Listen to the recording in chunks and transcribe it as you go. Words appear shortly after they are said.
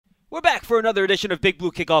We're back for another edition of Big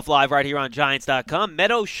Blue Kickoff Live right here on Giants.com.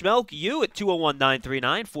 Meadow Schmelk, you at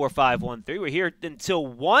 201-939-4513. We're here until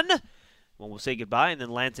 1 when we'll say goodbye, and then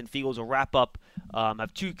Lance and Fiegels will wrap up.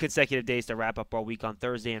 Have 2 consecutive days to wrap up our week on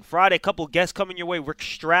Thursday and Friday. A couple guests coming your way. Rick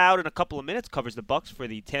Stroud in a couple of minutes covers the Bucs for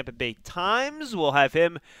the Tampa Bay Times. We'll have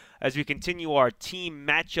him as we continue our team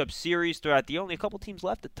matchup series throughout the year. Only a couple teams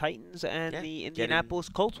left, the Titans and the Indianapolis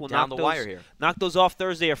Colts. We'll knock those off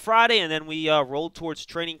Thursday or Friday, and then we roll towards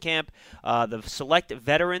training camp. The select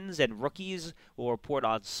veterans and rookies will report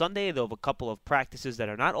on Sunday. They'll have a couple of practices that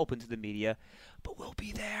are not open to the media, but we'll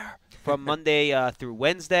be there from Monday through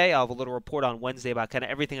Wednesday. I'll have a little report on Wednesday about kind of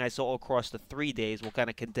everything I saw across the 3 days. We'll kind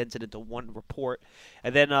of condense it into one report.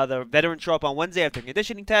 And then the veterans show up on Wednesday after a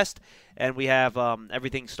conditioning test, and we have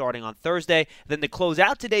everything starting on Thursday. Then to close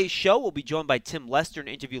out today's show, we'll be joined by Tim Lester, an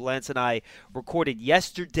interview Lance and I recorded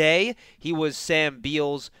yesterday. He was Sam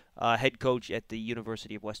Beal's head coach at the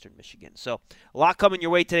University of Western Michigan. So a lot coming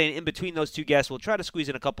your way today. And in between those two guests, we'll try to squeeze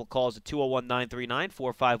in a couple calls at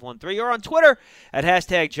 201-939-4513 or on Twitter at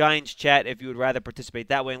 #GiantsChat if you would rather participate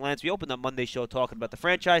that way. And Lance, we opened up Monday's show talking about the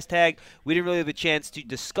franchise tag. We didn't really have a chance to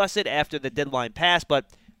discuss it after the deadline passed, but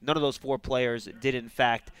none of those 4 players did, in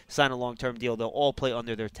fact, sign a long-term deal. They'll all play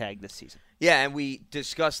under their tag this season. Yeah, and we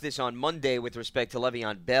discussed this on Monday with respect to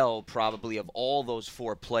Le'Veon Bell. Probably of all those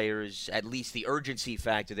 4 players, at least the urgency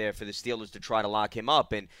factor there for the Steelers to try to lock him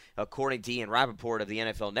up. And according to Ian Rappaport of the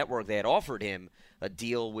NFL Network, they had offered him a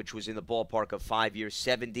deal which was in the ballpark of 5 years,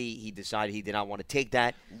 70. He decided he did not want to take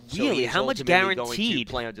that. Really? So How much guaranteed? Going to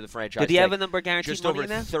play under the franchise Did he tag. have a number guaranteed? Just over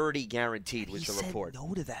 30 guaranteed was the report. Said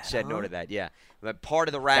no to that. Said no to that. Yeah. But part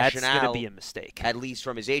of the rationale. That's going to be a mistake. At least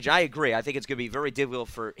from his age. I agree. I think it's going to be very difficult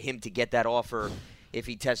for him to get that offer if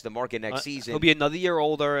he tests the market next season. He'll be another year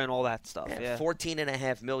older and all that stuff. Yeah.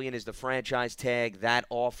 $14.5 million is the franchise tag. That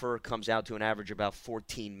offer comes out to an average of about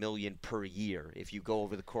 $14 million per year if you go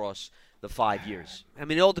over the course the 5 years. I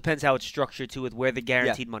mean, it all depends how it's structured, too, with where the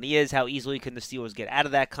guaranteed money is, how easily can the Steelers get out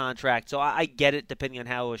of that contract. So I get it depending on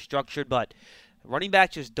how it was structured, but running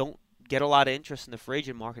backs just don't get a lot of interest in the free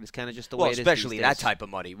agent market. It's kind of just the way it is. Especially these days. that type of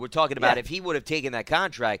money. We're talking about if he would have taken that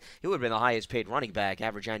contract, he would have been the highest paid running back,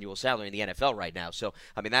 average annual salary in the NFL right now. So,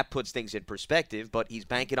 I mean, that puts things in perspective, but he's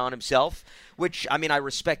banking on himself, which, I mean, I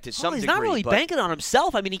respect to some degree. He's not really banking on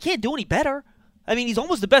himself. I mean, he can't do any better. I mean, he's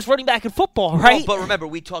almost the best running back in football, right? Well, but remember,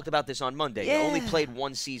 we talked about this on Monday. He only played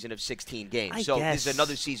 1 season of 16 games. I so guess. this is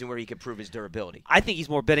another season where he can prove his durability. I think he's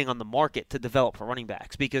more betting on the market to develop for running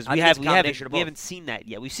backs because we haven't seen that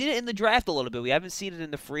yet. We've seen it in the draft a little bit. We haven't seen it in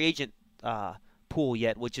the free agent pool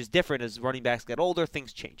yet, which is different as running backs get older.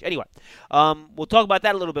 Things change. Anyway, we'll talk about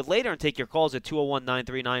that a little bit later and take your calls at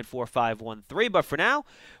 201-939-4513. But for now,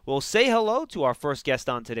 we'll say hello to our first guest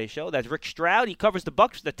on today's show. That's Rick Stroud. He covers the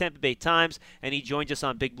Bucs for the Tampa Bay Times, and he joins us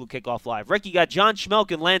on Big Blue Kickoff Live. Rick, you got John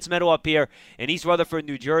Schmelk and Lance Meadow up here in East Rutherford,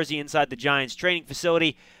 New Jersey, inside the Giants training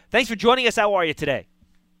facility. Thanks for joining us. How are you today?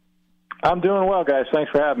 I'm doing well, guys.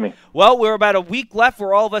 Thanks for having me. Well, we're about a week left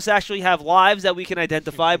where all of us actually have lives that we can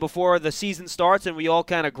identify before the season starts, and we all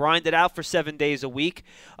kind of grind it out for 7 days a week.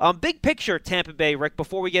 Big picture, Tampa Bay, Rick,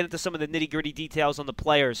 before we get into some of the nitty-gritty details on the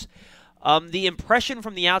players. The impression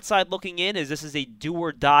from the outside looking in is this is a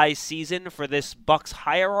do-or-die season for this Bucs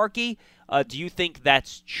hierarchy. Do you think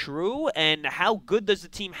that's true? And how good does the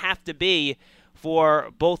team have to be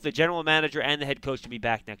for both the general manager and the head coach to be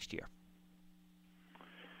back next year?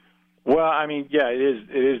 Well, I mean, yeah, it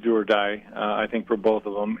is do or die, I think, for both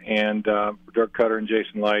of them. And for Dirk Cutter and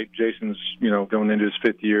Jason Light, Jason's, going into his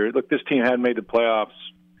 5th year. Look, this team hadn't made the playoffs,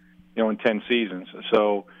 in 10 seasons.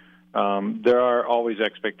 So there are always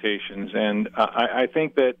expectations. And I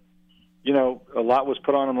think that, a lot was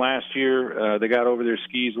put on them last year. They got over their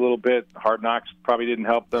skis a little bit. Hard Knocks probably didn't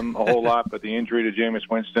help them a whole lot, but the injury to Jameis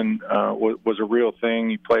Winston was a real thing.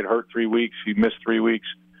 He played hurt 3 weeks. He missed 3 weeks.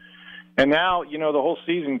 And now, the whole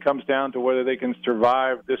season comes down to whether they can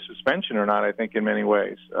survive this suspension or not, I think, in many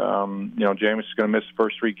ways. Jameis is going to miss the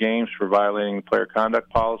first 3 games for violating the player conduct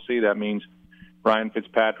policy. That means Ryan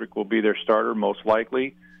Fitzpatrick will be their starter, most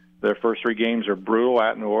likely. Their first 3 games are brutal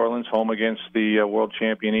at New Orleans, home against the world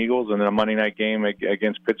champion Eagles, and then a Monday night game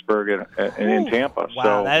against Pittsburgh in Tampa. Wow,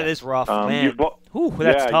 so, that is rough, man.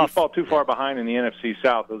 That's tough. You fall too far behind in the NFC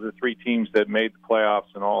South. Those are 3 teams that made the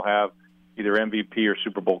playoffs and all have either MVP or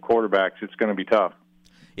Super Bowl quarterbacks. It's going to be tough.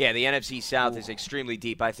 Yeah, the NFC South is extremely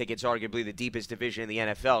deep. I think it's arguably the deepest division in the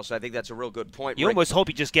NFL, so I think that's a real good point. You Rick, almost hope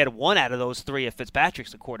you just get one out of those three if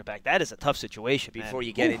Fitzpatrick's the quarterback. That is a tough situation, before man.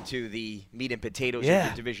 you get into the meat and potatoes Yeah.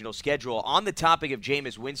 of the divisional schedule. On the topic of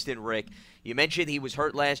Jameis Winston, Rick, you mentioned he was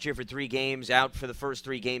hurt last year for 3 games, out for the first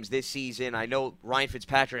 3 games this season. I know Ryan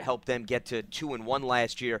Fitzpatrick helped them get to 2-1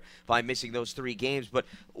 last year by missing those 3 games, but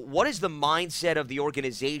what is the mindset of the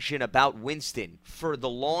organization about Winston for the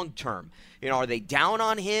long term? You know, are they down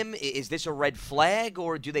on him? Is this a red flag,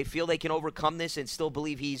 or do they feel they can overcome this and still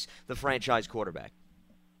believe he's the franchise quarterback?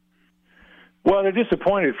 Well, they're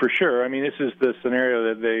disappointed for sure. I mean, this is the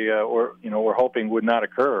scenario that they were hoping would not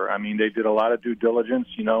occur. I mean, they did a lot of due diligence.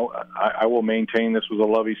 You know, I will maintain this was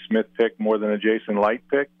a Lovie Smith pick more than a Jason Light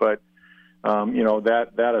pick, but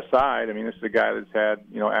that aside, I mean, this is a guy that's had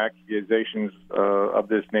accusations of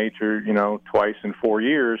this nature, twice in 4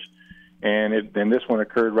 years. And this one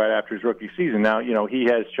occurred right after his rookie season. Now, he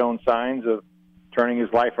has shown signs of turning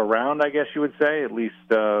his life around, I guess you would say, at least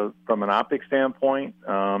from an optic standpoint.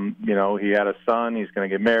 He had a son. He's going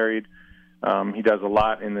to get married. He does a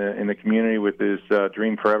lot in the community with his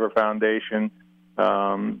Dream Forever Foundation.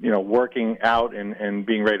 Working out and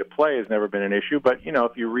being ready to play has never been an issue. But,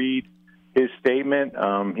 if you read his statement,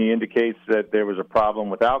 he indicates that there was a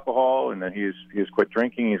problem with alcohol and that he's quit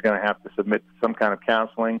drinking. He's going to have to submit to some kind of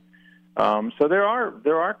counseling. So there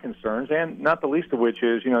are concerns, and not the least of which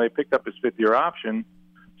is, they picked up his 5th-year option.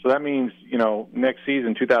 So that means, next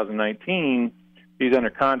season, 2019, he's under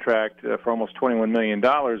contract for almost $21 million,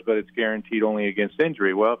 but it's guaranteed only against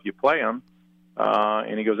injury. Well, if you play him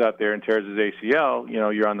and he goes out there and tears his ACL,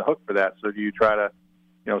 you're on the hook for that. So do you try to,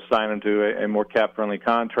 sign him to a more cap-friendly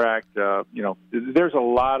contract? There's a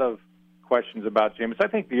lot of questions about Jameis. I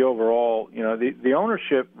think the overall, the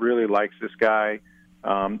ownership really likes this guy.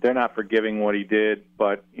 They're not forgiving what he did,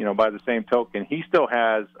 but, by the same token, he still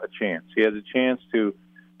has a chance. He has a chance to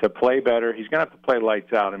play better. He's going to have to play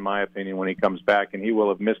lights out, in my opinion, when he comes back, and he will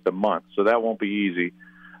have missed a month, so that won't be easy.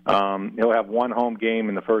 He'll have 1 home game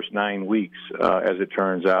in the first 9 weeks, as it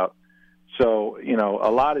turns out. So, a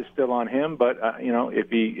lot is still on him, but,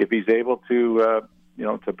 if he's able to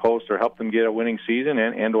post or help them get a winning season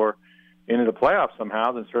and or into the playoffs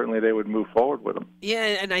somehow, then certainly they would move forward with him.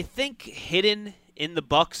 Yeah, and I think hidden in the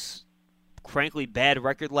Bucs' frankly bad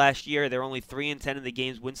record last year, they're only 3-10 in the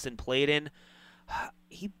games Winston played in.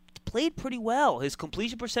 He played pretty well. His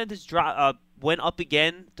completion percentage went up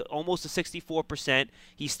again to almost to 64%.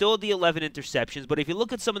 He still had the 11 interceptions, but if you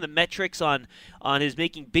look at some of the metrics on his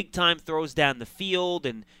making big time throws down the field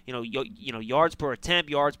and yards per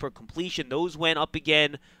attempt, yards per completion, those went up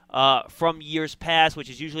again from years past, which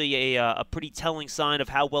is usually a pretty telling sign of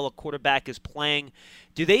how well a quarterback is playing.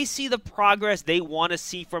 Do they see the progress they want to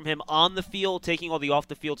see from him on the field, taking all the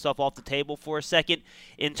off-the-field stuff off the table for a second,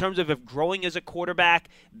 in terms of growing as a quarterback,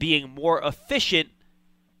 being more efficient,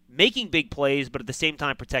 making big plays, but at the same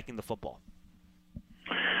time protecting the football?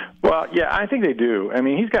 Well, yeah, I think they do. I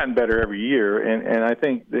mean, he's gotten better every year, and I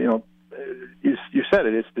think, you said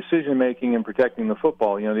it, it's decision-making and protecting the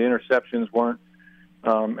football. The interceptions weren't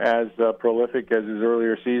as prolific as his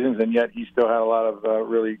earlier seasons, and yet he still had a lot of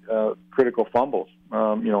really critical fumbles,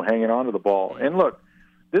 hanging on to the ball. And look,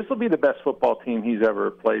 this will be the best football team he's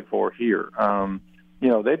ever played for here.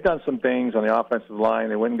 They've done some things on the offensive line.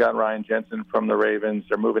 They went and got Ryan Jensen from the Ravens.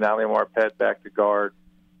 They're moving Ali Marpet back to guard.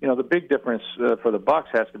 The big difference for the Bucs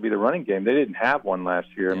has to be the running game. They didn't have one last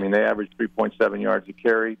year. I mean, they averaged 3.7 yards a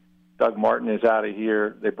carry. Doug Martin is out of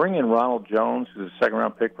here. They bring in Ronald Jones, who's a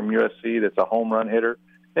second-round pick from USC that's a home run hitter.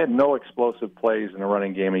 They had no explosive plays in the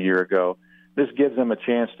running game a year ago. This gives them a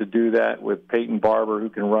chance to do that with Peyton Barber, who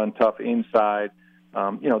can run tough inside.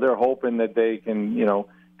 They're hoping that they can,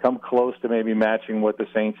 come close to maybe matching what the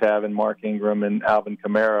Saints have in Mark Ingram and Alvin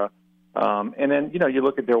Kamara. And then, you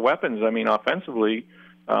look at their weapons. I mean, offensively,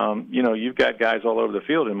 you've got guys all over the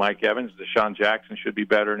field. And Mike Evans, Deshaun Jackson should be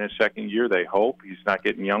better in his second year, they hope. He's not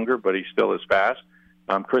getting younger, but he's still as fast.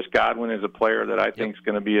 Chris Godwin is a player that I think is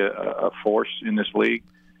going to be a force in this league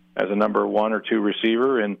as a number 1 or 2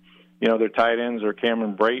 receiver. And, their tight ends are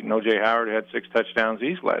Cameron Brate and O.J. Howard, who had 6 touchdowns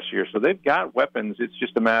each last year. So they've got weapons. It's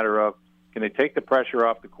just a matter of, can they take the pressure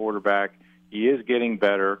off the quarterback? He is getting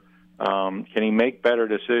better. Can he make better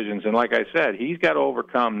decisions? And like I said, he's got to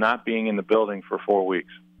overcome not being in the building for 4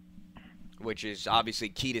 weeks. which is obviously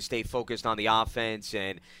key to stay focused on the offense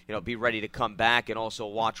and, be ready to come back and also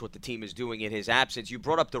watch what the team is doing in his absence. You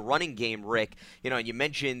brought up the running game, Rick, and you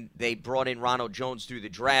mentioned they brought in Ronald Jones through the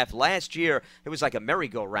draft. Last year, it was like a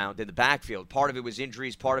merry-go-round in the backfield. Part of it was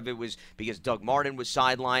injuries, part of it was because Doug Martin was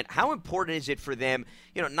sidelined. How important is it for them,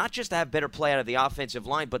 not just to have better play out of the offensive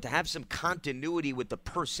line, but to have some continuity with the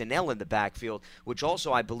personnel in the backfield, which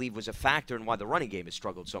also, I believe, was a factor in why the running game has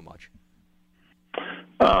struggled so much?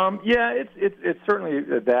 Yeah, it's certainly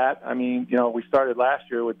that. I mean, we started last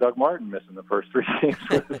year with Doug Martin missing the first 3 games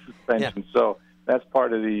with the suspension, Yeah. So that's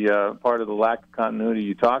part of the lack of continuity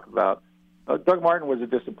you talk about. Doug Martin was a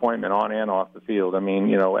disappointment on and off the field. I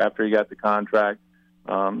mean, after he got the contract,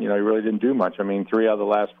 he really didn't do much. I mean, 3 out of the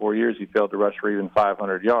last 4 years he failed to rush for even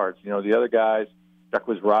 500 yards. The other guys,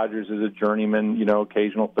 Douglas Rogers is a journeyman.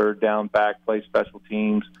 Occasional third down back, play special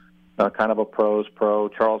teams. Kind of a pro's pro.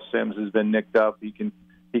 Charles Sims has been nicked up. He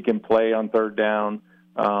can play on third down.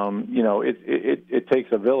 It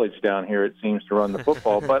takes a village down here, it seems, to run the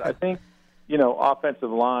football. But I think, offensive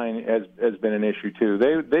line has been an issue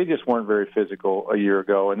too. They just weren't very physical a year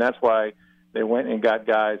ago, and that's why they went and got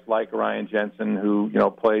guys like Ryan Jensen, who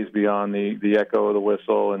plays beyond the echo of the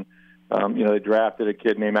whistle, and they drafted a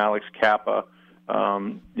kid named Alex Kappa,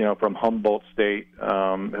 from Humboldt State,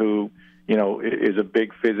 who is a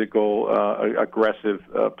big physical, aggressive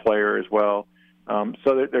player as well.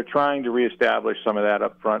 So they're trying to reestablish some of that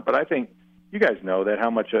up front. But I think you guys know that how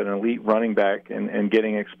much an elite running back and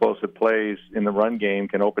getting explosive plays in the run game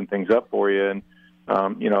can open things up for you. And,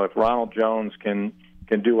 if Ronald Jones can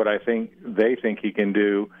do what I think they think he can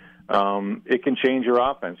do, it can change your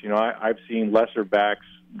offense. I've seen lesser backs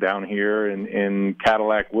down here in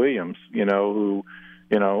Cadillac Williams, who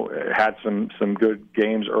had some good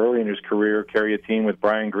games early in his career, carry a team with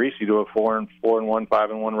Brian Greasy to a 4-1,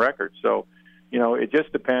 5-1 record. So, it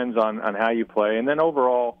just depends on how you play. And then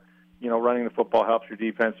overall, running the football helps your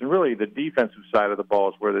defense. And really the defensive side of the ball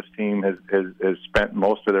is where this team has spent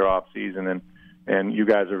most of their offseason. And you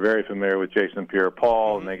guys are very familiar with Jason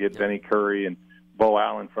Pierre-Paul, and they get Benny Curry and Bo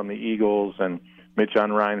Allen from the Eagles and Mitch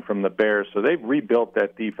Unrein from the Bears. So they've rebuilt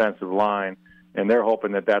that defensive line, and they're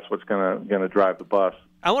hoping that that's what's going to drive the bus.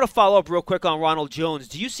 I want to follow up real quick on Ronald Jones.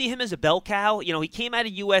 Do you see him as a bell cow? He came out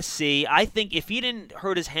of USC. I think if he didn't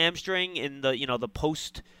hurt his hamstring in the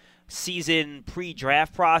post-season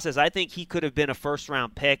pre-draft process, I think he could have been a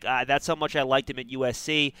first-round pick. That's how much I liked him at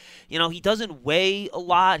USC. He doesn't weigh a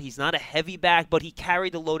lot. He's not a heavy back, but he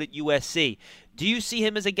carried the load at USC. Do you see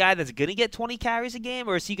him as a guy that's going to get 20 carries a game,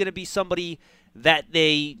 or is he going to be somebody that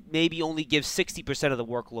they maybe only give 60% of the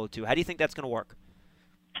workload to? How do you think that's going to work?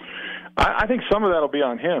 I think some of that will be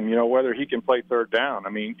on him, whether he can play third down. I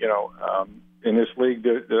mean, in this league,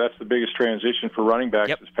 that's the biggest transition for running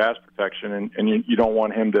backs is pass protection, and you don't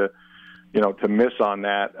want him to miss on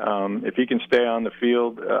that. If he can stay on the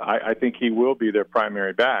field, I think he will be their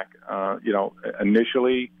primary back.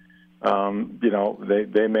 Initially,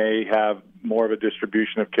 they may have more of a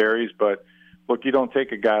distribution of carries, but look, you don't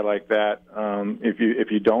take a guy like that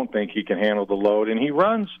if you don't think he can handle the load, and he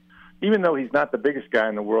runs. Even though he's not the biggest guy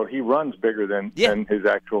in the world, he runs bigger than his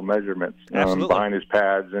actual measurements behind his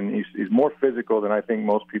pads, and he's more physical than I think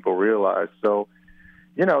most people realize. So,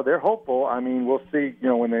 they're hopeful. I mean, we'll see.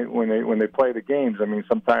 When they play the games, I mean,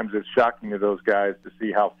 sometimes it's shocking to those guys to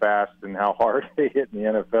see how fast and how hard they hit in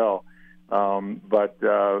the NFL. But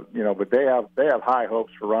they have high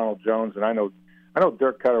hopes for Ronald Jones, and I know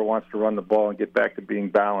Dirk Cutter wants to run the ball and get back to being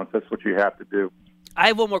balanced. That's what you have to do. I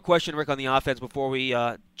have one more question, Rick, on the offense before we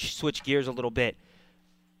switch gears a little bit.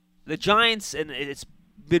 The Giants, and it's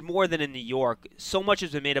been more than in New York, so much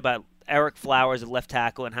has been made about Eric Flowers at left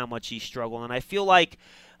tackle and how much he's struggled. And I feel like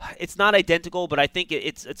it's not identical, but I think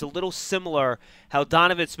it's a little similar how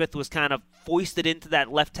Donovan Smith was kind of foisted into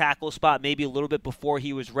that left tackle spot maybe a little bit before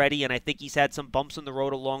he was ready, and I think he's had some bumps in the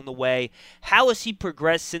road along the way. How has he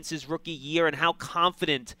progressed since his rookie year, and how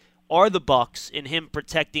confident are the Bucs in him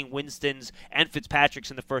protecting Winston's and Fitzpatrick's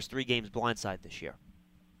in the first 3 games blindside this year?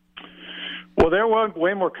 Well, they're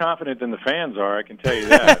way more confident than the fans are, I can tell you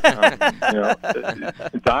that.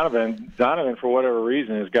 Donovan, for whatever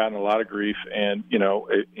reason, has gotten a lot of grief, and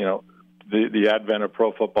the advent of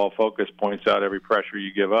Pro Football Focus points out every pressure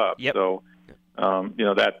you give up. Yep. So,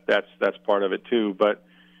 that's part of it too. But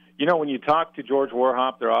when you talk to George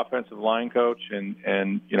Warhop, their offensive line coach, and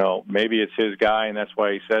maybe it's his guy, and that's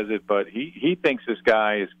why he says it, but he thinks this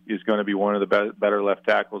guy is going to be one of the better left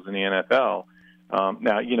tackles in the NFL.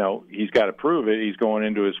 Now, he's got to prove it. He's going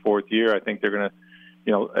into his 4th year. I think they're going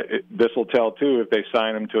to, this will tell too if they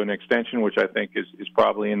sign him to an extension, which I think is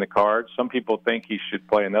probably in the cards. Some people think he should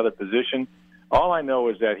play another position. All I know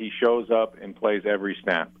is that he shows up and plays every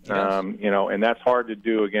snap. And that's hard to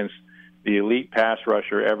do against the elite pass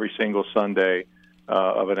rusher every single Sunday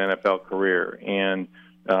of an NFL career. And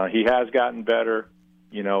he has gotten better.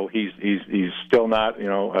 He's still not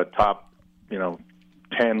a top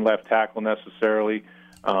 10 left tackle necessarily.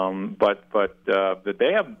 But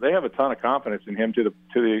they have a ton of confidence in him to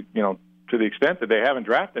the extent that they haven't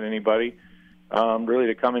drafted anybody really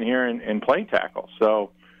to come in here and play tackle.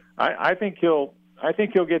 So I think he'll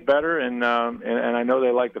get better, and I know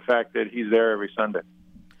they like the fact that he's there every Sunday.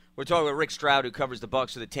 We're talking with Rick Stroud, who covers the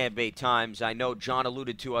Bucs for the Tampa Bay Times. I know John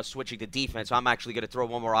alluded to us switching to defense. I'm actually going to throw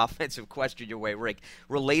one more offensive question your way, Rick,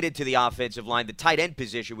 related to the offensive line, the tight end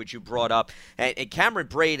position, which you brought up. And Cameron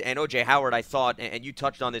Brate and O.J. Howard, I thought, and you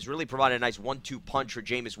touched on this, really provided a nice 1-2 punch for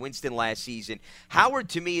Jameis Winston last season. Howard,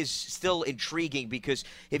 to me, is still intriguing because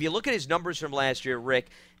if you look at his numbers from last year, Rick,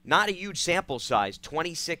 not a huge sample size,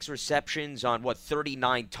 26 receptions on,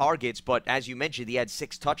 39 targets, but as you mentioned, he had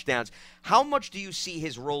 6 touchdowns. How much do you see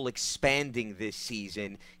his role expanding this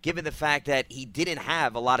season, given the fact that he didn't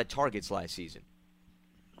have a lot of targets last season?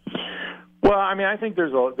 Well, I mean, I think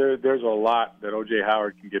there's a lot that O.J.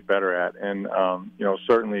 Howard can get better at, and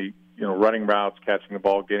certainly, running routes, catching the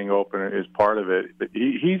ball, getting open is part of it. But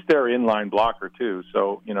he's their inline blocker too,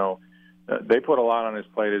 so they put a lot on his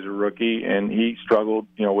plate as a rookie, and he struggled,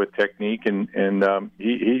 with technique, and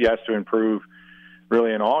he has to improve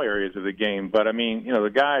really in all areas of the game. But I mean, the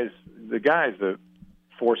guy's a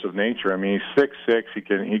force of nature. I mean, he's 6'6". He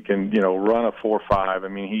can run a 4.5. I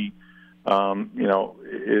mean, he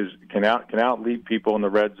can out-lead people in the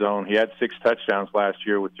red zone. He had 6 touchdowns last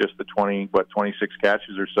year with just the 26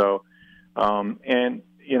 catches or so. And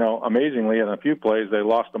amazingly, in a few plays, they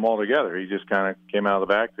lost them all together. He just kind of came out of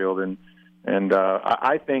the backfield, and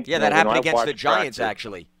I think that happened against the Giants.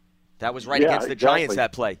 Actually, that was right against the Giants,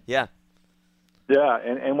 that play. Yeah,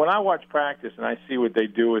 and when I watch practice and I see what they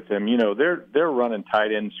do with him, they're running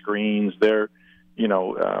tight end screens. They're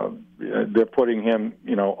putting him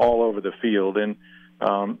all over the field, and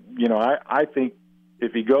I think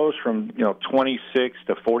if he goes from 26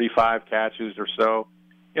 to 45 catches or so,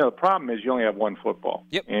 the problem is you only have one football.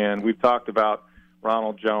 Yep. And we've talked about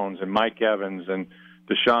Ronald Jones and Mike Evans and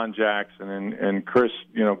Deshaun Jackson and Chris,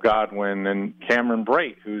 Godwin and Cameron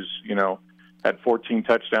Brate, who's, had 14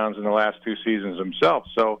 touchdowns in the last 2 seasons himself.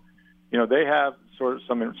 So, they have sort of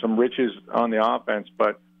some riches on the offense.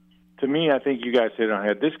 But to me, I think you guys hit it on the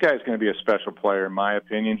head. This guy's going to be a special player, in my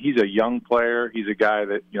opinion. He's a young player. He's a guy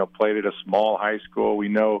that, played at a small high school. We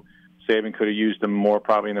know Saban could have used him more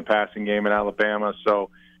probably in the passing game in Alabama. So,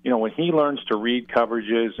 when he learns to read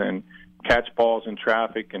coverages and catch balls in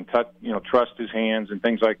traffic and trust his hands and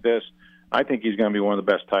things like this, I think he's going to be one of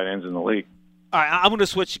the best tight ends in the league. All right, I'm going to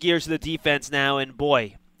switch gears to the defense now, and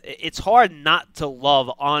boy, it's hard not to love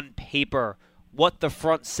on paper what the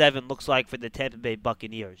front 7 looks like for the Tampa Bay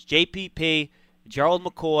Buccaneers. JPP, Gerald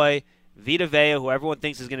McCoy, Vita Vea, who everyone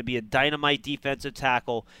thinks is going to be a dynamite defensive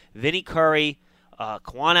tackle, Vinny Curry,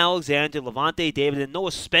 Quan Alexander, Levante David, and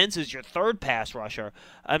Noah Spence is your third pass rusher.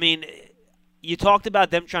 I mean, you talked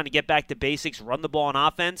about them trying to get back to basics, run the ball on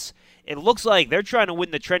offense. It looks like they're trying to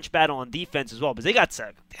win the trench battle on defense as well, because they got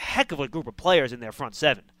a heck of a group of players in their front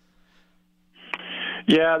 7.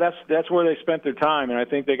 Yeah, that's where they spent their time, and I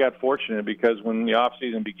think they got fortunate because when the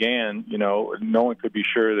offseason began, no one could be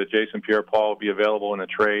sure that Jason Pierre-Paul would be available in a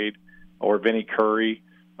trade or Vinny Curry,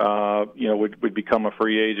 would become a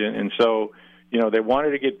free agent. And so, they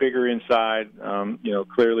wanted to get bigger inside.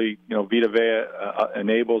 Clearly, Vita Vea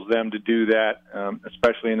enables them to do that,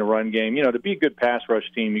 especially in the run game. To be a good pass rush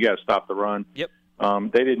team, you got to stop the run. Yep.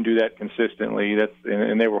 They didn't do that consistently.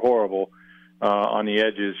 And they were horrible on the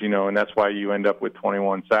edges. And that's why you end up with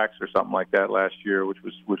 21 sacks or something like that last year, which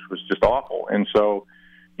was just awful. And so,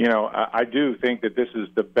 I do think that this is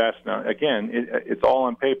the best. Now, again, it's all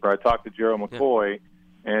on paper. I talked to Gerald McCoy. Yeah.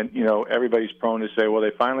 And, everybody's prone to say, well,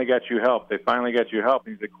 they finally got you help. They finally got you help.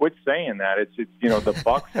 And he's like, quit saying that. It's the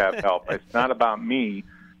Bucs have help. It's not about me.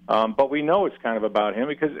 But we know it's kind of about him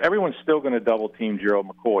because everyone's still going to double team Gerald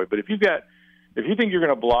McCoy. But if you think you're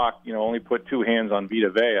going to block, only put 2 hands on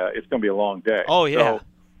Vita Vea, it's going to be a long day. Oh, yeah.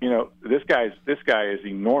 So, this guy is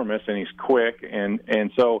enormous and he's quick.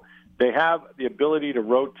 And so they have the ability to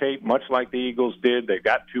rotate much like the Eagles did. They've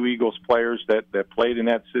got 2 Eagles players that played in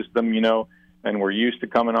that system, and we're used to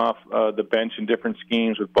coming off the bench in different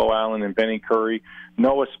schemes with Bo Allen and Vinny Curry.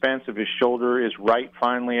 Noah Spence, if his shoulder is right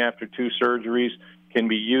finally after 2 surgeries, can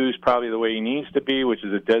be used probably the way he needs to be, which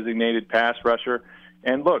is a designated pass rusher.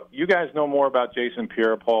 And look, you guys know more about Jason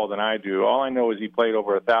Pierre-Paul than I do. All I know is he played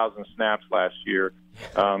over 1,000 snaps last year.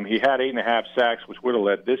 He had 8.5 sacks, which would have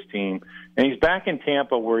led this team. And he's back in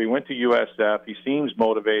Tampa where he went to USF. He seems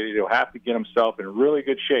motivated. He'll have to get himself in really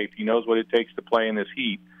good shape. He knows what it takes to play in this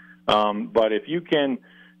heat. But if you can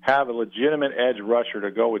have a legitimate edge rusher to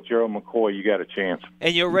go with Gerald McCoy, you got a chance.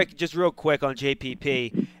 And Rick, just real quick on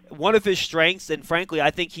JPP, one of his strengths, and frankly,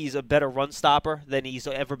 I think he's a better run stopper than he's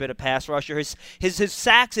ever been a pass rusher. His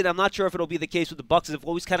sacks, and I'm not sure if it'll be the case with the Bucs, have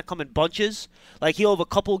always kind of come in bunches. Like he'll have a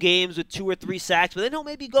couple games with 2 or 3 sacks, but then he'll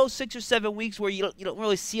maybe go 6 or 7 weeks where you don't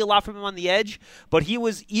really see a lot from him on the edge. But he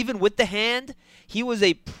was, even with the hand, he was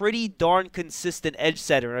a pretty darn consistent edge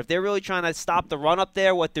setter. And if they're really trying to stop the run up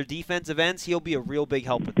there with their defensive ends, he'll be a real big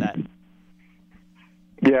help with that.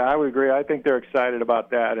 Yeah, I would agree. I think they're excited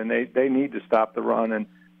about that, and they need to stop the run. And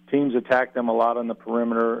teams attack them a lot on the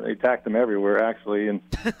perimeter. They attack them everywhere, actually. And,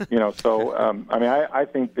 so, I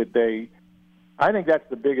think that's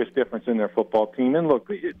the biggest difference in their football team. And look,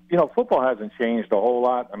 football hasn't changed a whole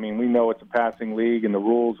lot. I mean, we know it's a passing league and the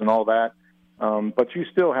rules and all that. But you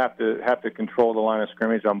still have to control the line of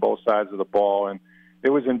scrimmage on both sides of the ball. And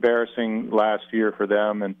it was embarrassing last year for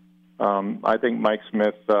them. And I think Mike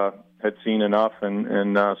Smith had seen enough.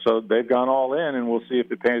 And so they've gone all in, and we'll see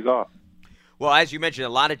if it pays off. Well, as you mentioned, a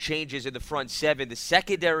lot of changes in the front seven. The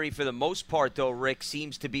secondary, for the most part, though, Rick,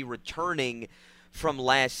 seems to be returning from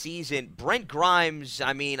last season. Brent Grimes,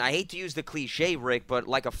 I hate to use the cliche, Rick, but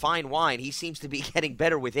like a fine wine, he seems to be getting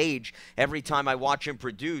better with age every time I watch him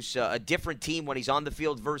produce. A different team when he's on the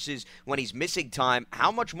field versus when he's missing time.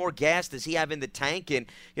 How much more gas does he have in the tank? And,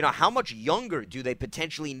 how much younger do they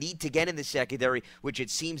potentially need to get in the secondary, which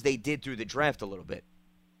it seems they did through the draft a little bit?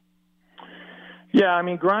 Yeah,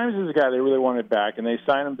 Grimes is a guy they really wanted back, and they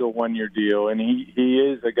signed him to a one-year deal, and he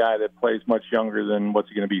is a guy that plays much younger than what's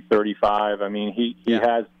he going to be, 35. He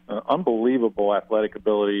has unbelievable athletic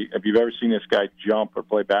ability. If you've ever seen this guy jump or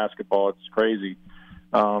play basketball, it's crazy.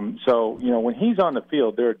 When he's on the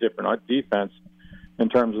field, they're a different defense in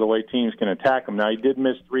terms of the way teams can attack him. Now, he did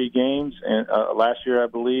miss 3 games last year, I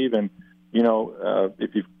believe, and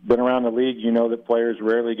if you've been around the league, you know that players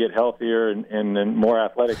rarely get healthier and more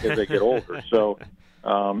athletic as they get older. So,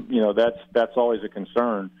 that's always a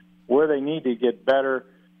concern. Where they need to get better,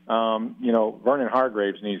 Vernon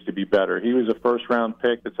Hargraves needs to be better. He was a first-round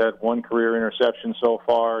pick that's had 1 career interception so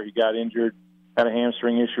far. He got injured, had a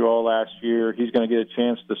hamstring issue all last year. He's going to get a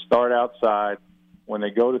chance to start outside. When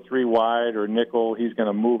they go to 3 wide or nickel, he's going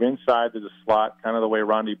to move inside to the slot, kind of the way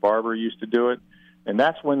Ronde Barber used to do it. And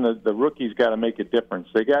that's when the rookies got to make a difference.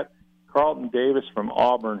 They got Carlton Davis from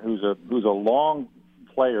Auburn, who's a long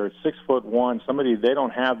player, 6'1", somebody they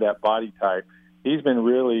don't have that body type. He's been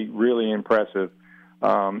really, really impressive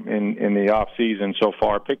in the off season so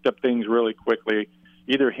far. Picked up things really quickly.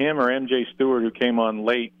 Either him or MJ Stewart, who came on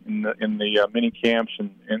late in the mini camps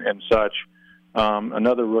and such.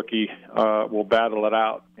 Another rookie will battle it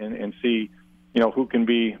out and see who can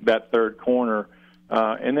be that third corner.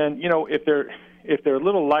 And then if they're a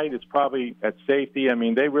little light, it's probably at safety.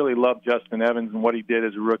 They really love Justin Evans and what he did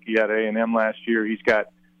as a rookie at A&M last year. He's got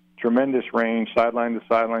tremendous range, sideline to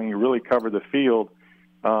sideline. He really covered the field.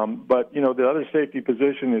 But the other safety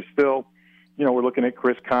position is still, we're looking at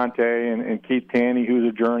Chris Conte and Keith Taney, who's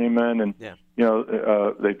a journeyman, and,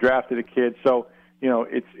 they drafted a kid. So,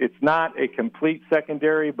 it's not a complete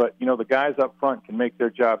secondary, but, the guys up front can make their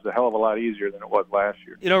jobs a hell of a lot easier than it was last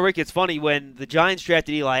year. Rick, it's funny. When the Giants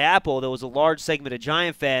drafted Eli Apple, there was a large segment of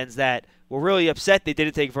Giant fans that were really upset they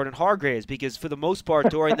didn't take Vernon Hargraves because, for the most part,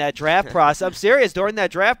 during that draft process, I'm serious, during that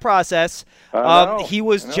draft process, he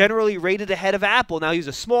was generally rated ahead of Apple. Now, he's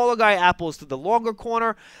a smaller guy. Apple's to the longer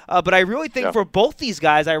corner. But I really think for both these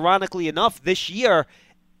guys, ironically enough, this year,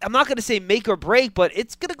 I'm not going to say make or break, but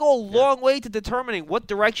it's going to go a long way to determining what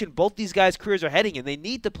direction both these guys' careers are heading in. They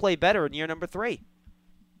need to play better in year number 3.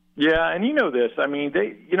 Yeah, and this.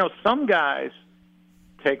 Some guys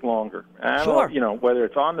take longer. Whether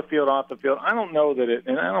it's on the field, off the field. I don't know that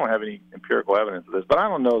and I don't have any empirical evidence of this, but I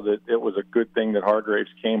don't know that it was a good thing that Hargraves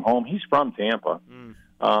came home. He's from Tampa.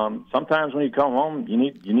 Sometimes when you come home, you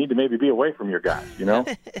need to maybe be away from your guys,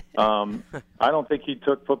 I don't think he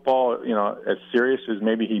took football, as serious as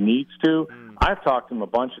maybe he needs to. I've talked to him a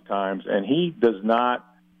bunch of times, and he does not,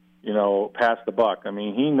 pass the buck.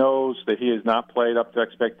 He knows that he has not played up to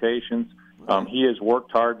expectations. He has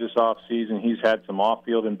worked hard this offseason. He's had some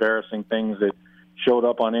off-field embarrassing things that showed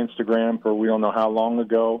up on Instagram for we don't know how long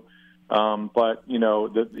ago. But, he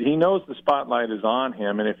knows the spotlight is on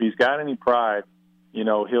him, and if he's got any pride,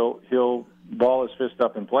 he'll ball his fist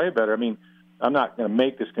up and play better. I'm not going to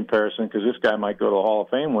make this comparison because this guy might go to the Hall of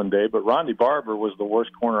Fame one day, but Ronde Barber was the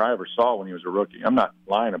worst corner I ever saw when he was a rookie. I'm not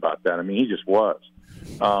lying about that. I mean, he just was.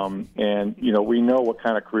 And, you know, we know what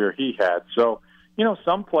kind of career he had. So, you know,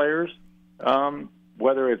 some players,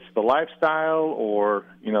 whether it's the lifestyle or,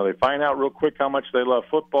 you know, they find out real quick how much they love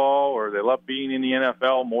football or they love being in the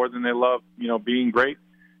NFL more than they love, you know, being great.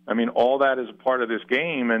 I mean, all that is a part of this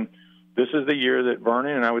game. And this is the year that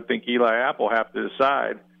Vernon and I would think Eli Apple have to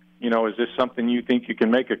decide, you know, is this something you think you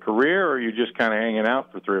can make a career, or are you just kind of hanging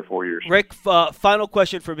out for 3 or 4 years? Rick, final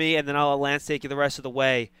question for me, and then I'll let Lance take you the rest of the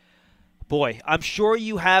way. Boy, I'm sure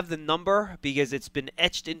you have the number because it's been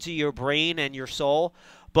etched into your brain and your soul,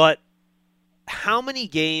 but how many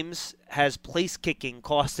games has place kicking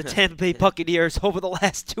cost the Tampa Bay Buccaneers over the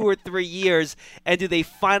last 2 or 3 years, and do they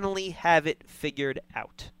finally have it figured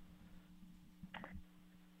out?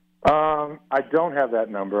 I don't have that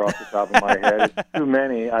number off the top of my head. It's too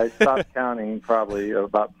many. I stopped counting probably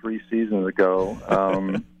about 3 seasons ago.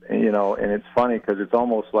 You know, and it's funny because it's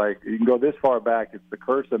almost like you can go this far back. It's the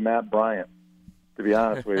curse of Matt Bryant, to be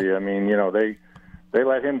honest with you. I mean, you know, they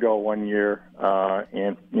let him go 1 year,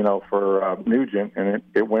 and you know, for Nugent, and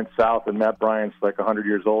it went south. And Matt Bryant's like 100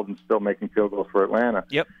 years old and still making field goals for Atlanta.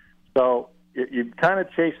 Yep. So you kind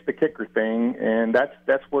of chase the kicker thing, and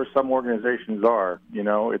that's where some organizations are. You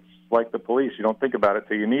know, it's like the police. You don't think about it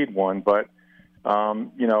till you need one, but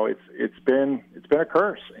you know, it's been a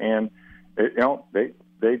curse, and you know,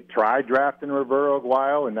 they tried drafting Roberto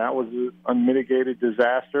Aguayo, and that was an unmitigated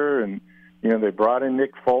disaster. And you know, they brought in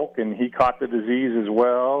Nick Folk, and he caught the disease as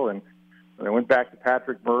well. And they went back to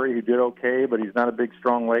Patrick Murray, who did okay, but he's not a big,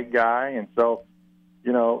 strong leg guy. And so,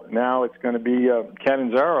 you know, now it's going to be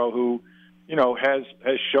Catanzaro, who, you know, has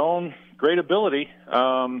shown great ability,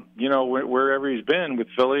 you know, wherever he's been with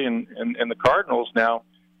Philly and the Cardinals. Now,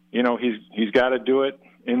 you know, he's got to do it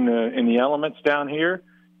in the elements down here.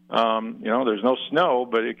 You know, there's no snow,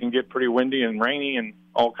 but it can get pretty windy and rainy and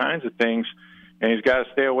all kinds of things. And he's got to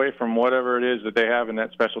stay away from whatever it is that they have in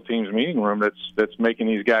that special teams meeting room that's making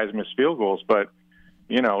these guys miss field goals. But,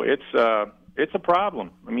 you know, it's a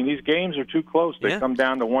problem. I mean, these games are too close. They come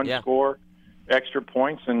down to one score, extra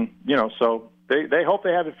points, and, you know, so they hope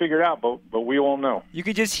they have it figured out, but we won't know. You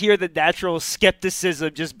could just hear the natural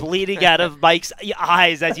skepticism just bleeding out of Mike's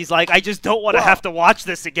eyes as he's like, I just don't want to have to watch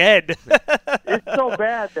this again. It's so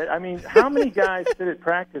bad that, I mean, how many guys sit at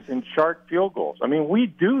practice and chart field goals? I mean, we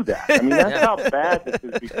do that. I mean, that's how bad this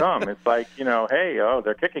has become. It's like, you know, hey,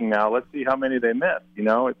 they're kicking now. Let's see how many they miss. You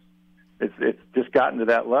know, it's just gotten to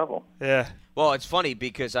that level. Yeah. Well, it's funny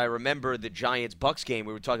because I remember the Giants-Bucks game.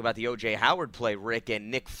 We were talking about the O.J. Howard play, Rick,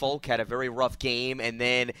 and Nick Folk had a very rough game, and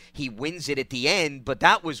then he wins it at the end, but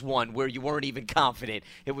that was one where you weren't even confident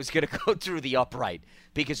it was going to go through the upright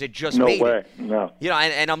because it just made it. No. You know,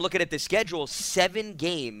 and I'm looking at the schedule. 7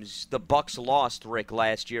 games the Bucks lost, Rick,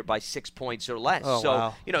 last year by 6 points or less. Oh, so,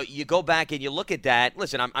 wow. you know, you go back and you look at that.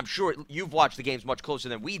 Listen, I'm sure you've watched the games much closer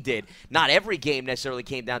than we did. Not every game necessarily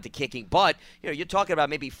came down to kicking, but, you know, you're talking about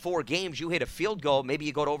maybe 4 games. You hit a field goal, maybe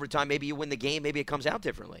you go to overtime, maybe you win the game, maybe it comes out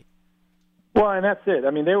differently. Well, and that's it. I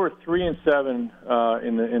mean, they were 3-7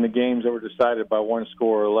 in the games that were decided by 1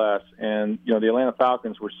 score or less, and you know the Atlanta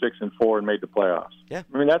Falcons were 6-4 and made the playoffs. Yeah,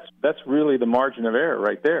 I mean that's really the margin of error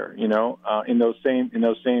right there. You know, in those same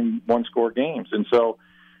 1-score games, and so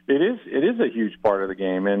it is a huge part of the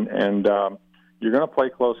game, and you're going to play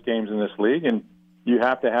close games in this league, and you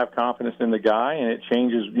have to have confidence in the guy, and it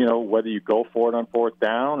changes, you know, whether you go for it on 4th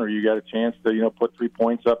down or you got a chance to, you know, put 3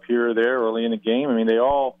 points up here or there early in the game. I mean, they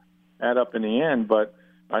all add up in the end, but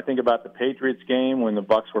I think about the Patriots game when the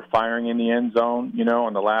Bucks were firing in the end zone, you know,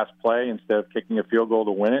 on the last play instead of kicking a field goal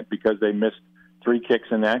to win it because they missed 3 kicks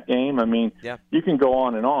in that game. I mean, you can go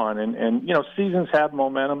on, and you know, seasons have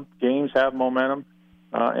momentum, games have momentum,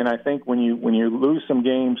 and I think when you lose some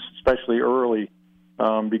games, especially early,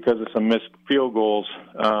 because of some missed field goals,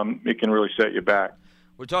 it can really set you back.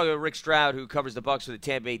 We're talking with Rick Stroud, who covers the Bucs for the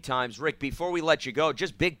Tampa Bay Times. Rick, before we let you go,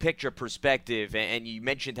 just big picture perspective, and you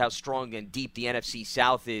mentioned how strong and deep the NFC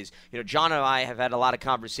South is. You know, John and I have had a lot of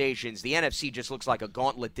conversations. The NFC just looks like a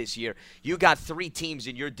gauntlet this year. You got 3 teams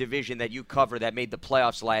in your division that you cover that made the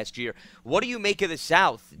playoffs last year. What do you make of the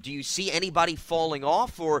South? Do you see anybody falling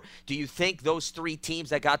off, or do you think those 3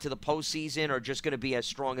 teams that got to the postseason are just going to be as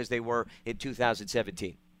strong as they were in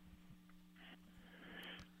 2017?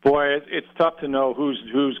 Boy, it's tough to know who's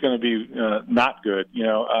going to be not good. You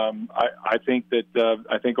know, I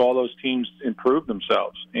think all those teams improved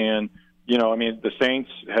themselves, and you know, I mean, the Saints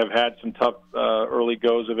have had some tough early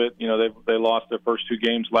goes of it. You know, they lost their first 2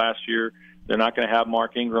 games last year. They're not going to have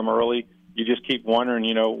Mark Ingram early. you just keep wondering,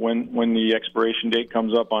 when the expiration date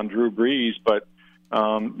comes up on Drew Brees. But,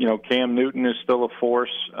 Cam Newton is still a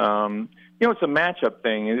force. It's a matchup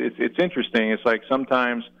thing. It's interesting. It's like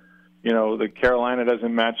sometimes, the Carolina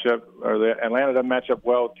doesn't match up, or the Atlanta doesn't match up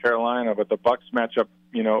well with Carolina, but the Bucs match up,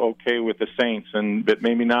 okay with the Saints, but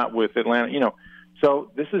maybe not with Atlanta.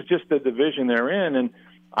 So this is just the division they're in, and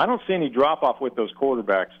I don't see any drop off with those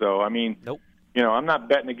quarterbacks, though. I mean, nope. I'm not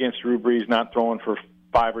betting against Drew Brees not throwing for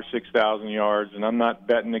 5,000 or 6,000 yards, and I'm not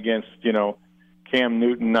betting against Cam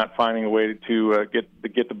Newton not finding a way to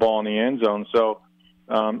get the ball in the end zone. So,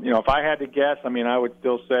 if I had to guess, I mean, I would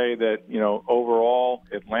still say that overall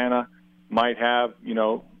Atlanta might have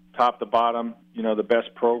top to bottom the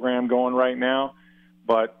best program going right now,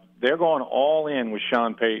 but they're going all in with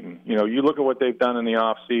Sean Payton. You look at what they've done in the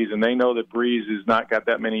offseason. They know that Brees has not got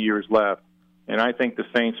that many years left, and I think the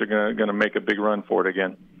Saints are going to make a big run for it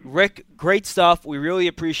again. Rick, great stuff. We really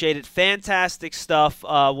appreciate it. Fantastic stuff.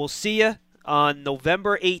 We'll see you on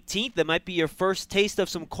November 18th. That might be your first taste of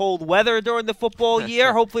some cold weather during the football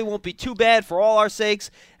year. Hopefully it won't be too bad for all our sakes,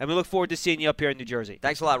 and we look forward to seeing you up here in New Jersey.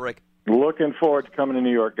 Thanks a lot, Rick. Looking forward to coming to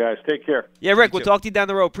New York, guys. Take care. Yeah, Rick, we'll talk to you down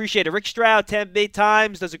the road. Appreciate it. Rick Stroud, Tampa Bay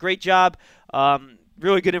Times, does a great job.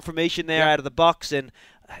 Really good information there out of the Bucs, and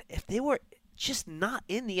if they were just not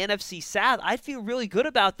in the NFC South, I'd feel really good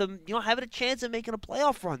about them, having a chance of making a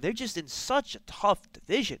playoff run. They're just in such a tough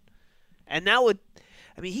division. And now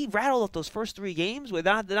he rattled up those first 3 games. They're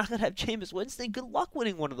not going to have Jameis Winston. Good luck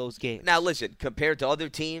winning one of those games. Now, listen, compared to other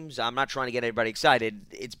teams, I'm not trying to get everybody excited.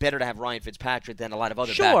 It's better to have Ryan Fitzpatrick than a lot of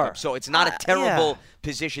other backups. So it's not a terrible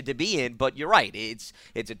position to be in, but you're right. It's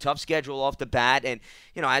a tough schedule off the bat. And,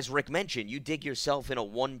 as Rick mentioned, you dig yourself in a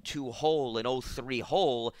 1-2 hole, an 0-3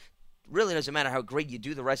 hole. Really doesn't matter how great you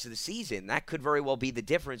do the rest of the season. That could very well be the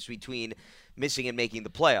difference between missing and making the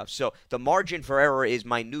playoffs. So the margin for error is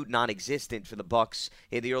minute, non-existent for the Bucs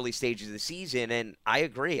in the early stages of the season, and I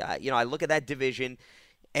agree. I look at that division.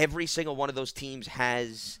 Every single one of those teams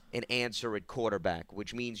has an answer at quarterback,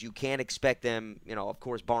 which means you can't expect them, of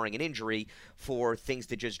course, barring an injury, for things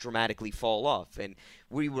to just dramatically fall off. And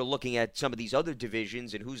we were looking at some of these other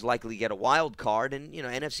divisions and who's likely to get a wild card, and,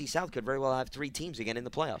 NFC South could very well have 3 teams again in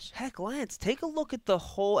the playoffs. Heck, Lance, take a look at the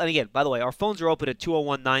whole – and again, by the way, our phones are open at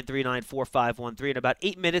 201-939-4513. In about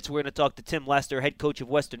 8 minutes, we're going to talk to Tim Lester, head coach of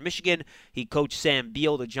Western Michigan. He coached Sam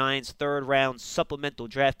Beal, the Giants' third-round supplemental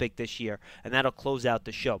draft pick this year, and that'll close out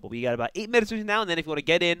the show. But we got about 8 minutes from now, and then if you want to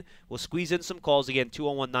get in, we'll squeeze in some calls again,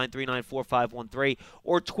 201-939-4513,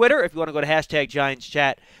 or Twitter if you want to go to hashtag Giants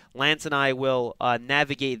Chat. Lance and I will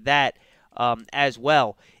navigate that as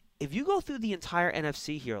well. If you go through the entire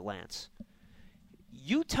NFC here, Lance,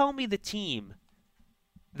 you tell me the team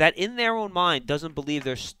that in their own mind doesn't believe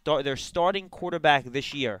their starting quarterback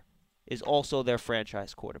this year is also their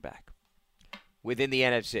franchise quarterback. Within the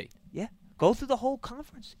NFC? Yeah. Go through the whole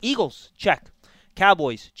conference. Eagles, check.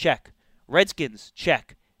 Cowboys, check. Redskins,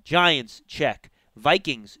 check. Giants, check.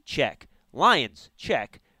 Vikings, check. Lions,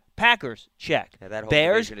 check. Packers, check. Yeah, that whole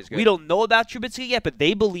Bears, division is good. we don't know about Trubisky yet, but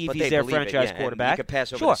they believe he's their franchise quarterback. And you could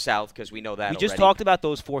pass over the South because we know that We just already. talked about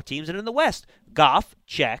those 4 teams. And in the West, Goff,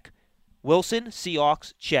 check. Wilson,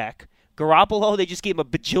 Seahawks, check. Garoppolo, they just gave him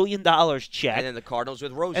 $1 bajillion, check. And then the Cardinals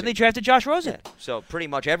with Rosen. And they drafted Josh Rosen. Yeah. So pretty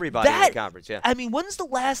much everybody in the conference, yeah. I mean, when's the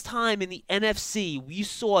last time in the NFC we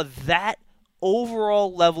saw that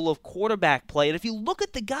overall level of quarterback play? And if you look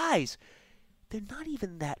at the guys, they're not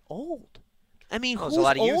even that old. I mean, who's a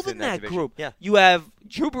lot of old youth in that group? Yeah. You have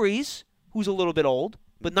Drew Brees, who's a little bit old,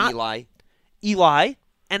 but not Eli.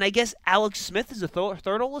 And I guess Alex Smith is the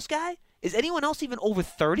third oldest guy. Is anyone else even over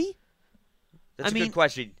 30? That's a good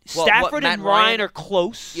question. Stafford and Ryan are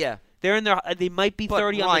close. Yeah. They're in there. They might be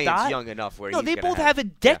 30 on the dot. Ryan's young enough where they both have a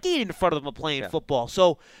decade in front of them playing football.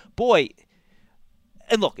 So, boy,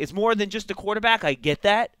 and look, it's more than just a quarterback. I get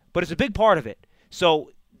that, but it's a big part of it.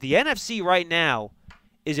 So the NFC right now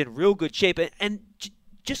is in real good shape. And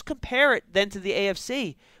just compare it then to the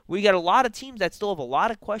AFC. We got a lot of teams that still have a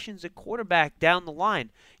lot of questions at quarterback down the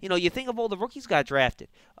line. You think of all the rookies got drafted.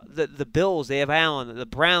 The Bills, they have Allen. The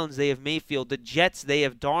Browns, they have Mayfield. The Jets, they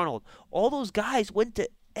have Darnold. All those guys went to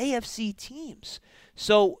AFC teams.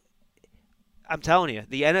 So I'm telling you,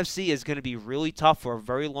 the NFC is going to be really tough for a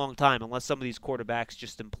very long time unless some of these quarterbacks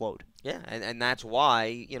just implode. Yeah, and that's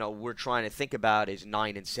why, we're trying to think about, is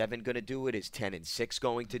 9-7 going to do it? Is 10-6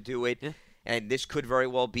 going to do it? Yeah. And this could very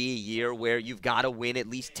well be a year where you've got to win at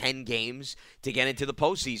least 10 games to get into the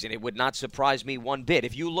postseason. It would not surprise me one bit.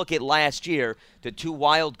 If you look at last year, the 2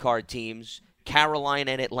 wild card teams, Carolina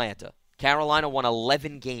and Atlanta. Carolina won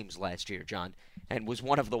 11 games last year, John, and was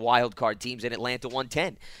one of the wild card teams, and Atlanta won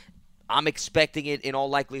 10. I'm expecting it in all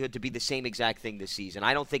likelihood to be the same exact thing this season.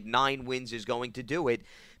 I don't think 9 wins is going to do it,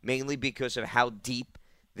 mainly because of how deep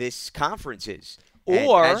this conference is.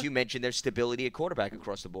 Or, and as you mentioned, there's stability at quarterback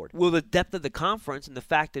across the board. Will the depth of the conference and the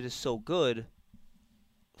fact that it's so good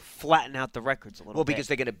flatten out the records a little bit? Well, because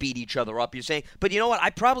they're going to beat each other up, you're saying. But you know what?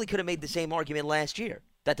 I probably could have made the same argument last year,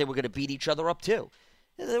 that they were going to beat each other up too.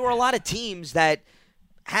 There were a lot of teams that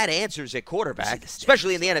had answers at quarterback,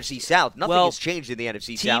 especially in the NFC South. Nothing has changed in the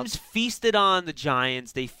NFC South. Teams feasted on the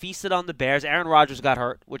Giants. They feasted on the Bears. Aaron Rodgers got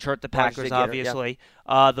hurt, which hurt the Packers, obviously.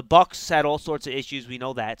 The Bucs had all sorts of issues. We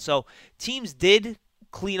know that. So teams did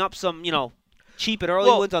clean up some, cheap and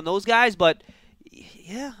early wins on those guys, but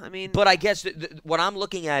yeah, I mean. But I guess what I'm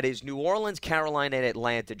looking at is New Orleans, Carolina, and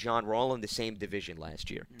Atlanta, John, were all in the same division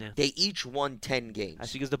last year. Yeah. They each won 10 games.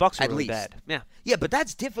 That's because the Bucs were really bad. Yeah, but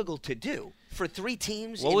that's difficult to do. For 3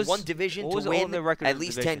 teams in one division to win at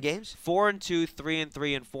least 10 games? 4-2,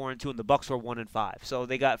 3-3, and 4-2, and the Bucs were 1-5. So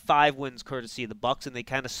they got 5 wins courtesy of the Bucs, and they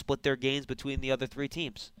kind of split their games between the other 3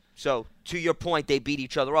 teams. So, to your point, they beat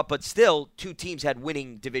each other up, but still, 2 teams had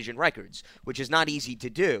winning division records, which is not easy to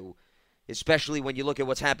do, especially when you look at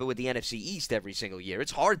what's happened with the NFC East every single year.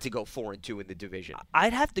 It's hard to go 4-2 in the division.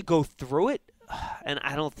 I'd have to go through it, and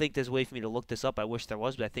I don't think there's a way for me to look this up. I wish there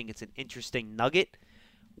was, but I think it's an interesting nugget.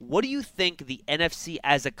 What do you think the NFC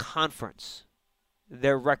as a conference,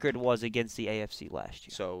 their record was against the AFC last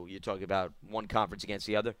year? So, you're talking about one conference against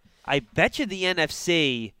the other? I bet you the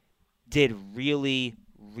NFC did really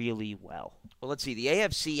well. Well, let's see. The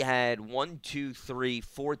AFC had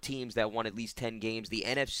 4 teams that won at least 10 games. The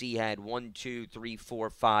NFC had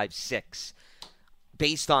 6.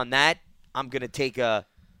 Based on that, I'm going to take a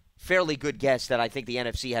fairly good guess that I think the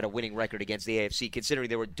NFC had a winning record against the AFC, considering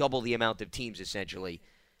there were double the amount of teams, essentially,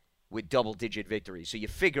 with double-digit victories. So you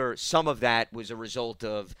figure some of that was a result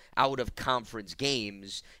of out-of-conference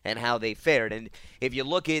games and how they fared. And if you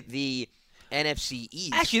look at the NFC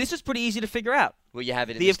East. Actually, this is pretty easy to figure out. Will you have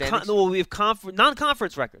it in the standings? We have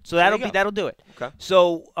non-conference records, so that'll do it. Okay.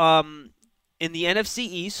 So in the NFC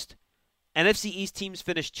East teams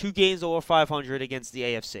finished 2 games over 500 against the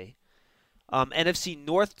AFC. NFC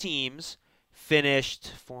North teams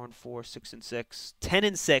finished 4-4, 6-6,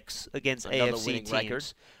 10-6 against Another AFC winning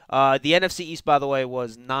teams. record. The NFC East, by the way,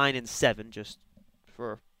 was 9-7, just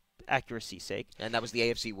for accuracy's sake. And that was the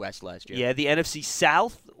AFC West last year. Yeah, the NFC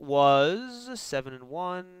South was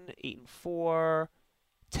 7-1, 8-4,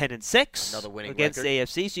 10-6. Another winning against record. the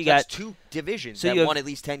AFC. So that's 2 divisions that won at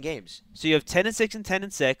least 10 games. So you have 10-6 and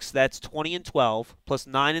 10-6. That's 20-12 plus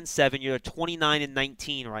 9-7. You're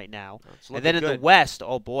 29-19 right now. And then in the West,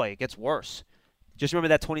 oh boy, it gets worse. Just remember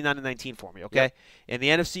that 29-19 for me, okay? Yep. In the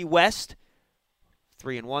NFC West,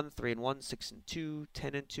 3-1, 3-1, 6-2,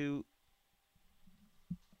 10-2.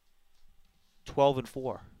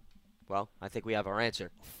 12-4. Well, I think we have our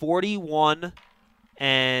answer. 41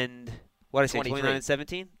 and what did I say?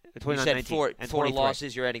 29-17. 29-19. You said 4 and 4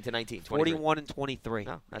 losses. You're adding to 19. 23. 41 and 23.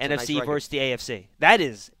 Oh, that's NFC a nice versus the AFC. That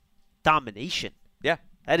is domination. Yeah,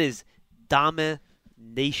 that is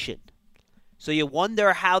domination. So you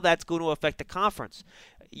wonder how that's going to affect the conference.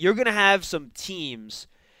 You're going to have some teams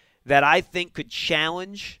that I think could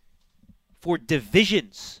challenge for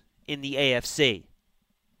divisions in the AFC.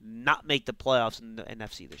 Not make the playoffs in the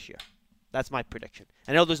NFC this year. That's my prediction.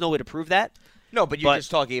 I know there's no way to prove that. No, but you're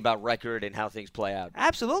just talking about record and how things play out.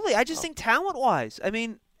 Absolutely. I just think talent-wise. I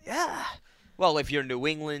mean, yeah. Well, if you're New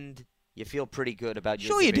England, you feel pretty good about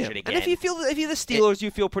your division again. And if you're the Steelers, you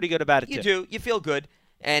feel pretty good about it too. You do. You feel good.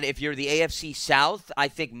 And if you're the AFC South, I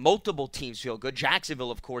think multiple teams feel good.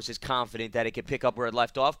 Jacksonville, of course, is confident that it can pick up where it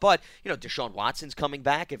left off. But, Deshaun Watson's coming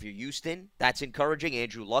back. If you're Houston, that's encouraging.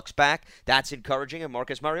 Andrew Luck's back. That's encouraging. And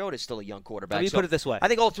Marcus Mariota is still a young quarterback. Let me put it this way. I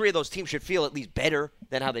think all 3 of those teams should feel at least better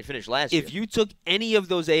than how they finished last year. If you took any of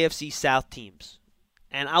those AFC South teams,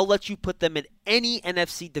 and I'll let you put them in any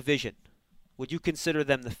NFC division, would you consider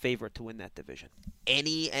them the favorite to win that division?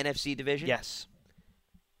 Any NFC division? Yes.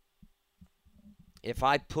 If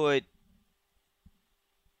I put,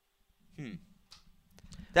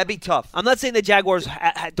 that'd be tough. I'm not saying the Jaguars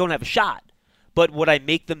don't have a shot, but would I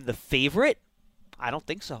make them the favorite? I don't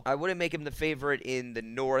think so. I wouldn't make them the favorite in the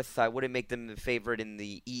North. I wouldn't make them the favorite in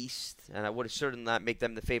the East, and I would certainly not make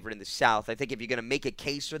them the favorite in the South. I think if you're going to make a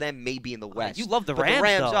case for them, maybe in the West. You love the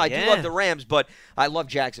Rams, though. I do love the Rams, but I love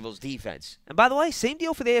Jacksonville's defense. And by the way, same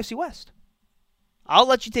deal for the AFC West. I'll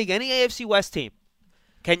let you take any AFC West team.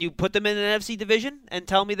 Can you put them in an NFC division and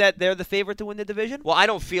tell me that they're the favorite to win the division? Well, I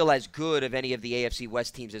don't feel as good of any of the AFC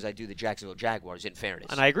West teams as I do the Jacksonville Jaguars, in fairness.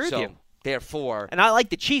 And I agree with you. Therefore, And I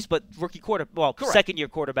like the Chiefs, but second-year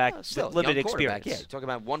quarterback with still, limited young quarterback. experience. Yeah, talking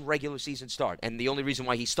about one regular season start. And the only reason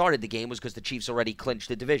why he started the game was because the Chiefs already clinched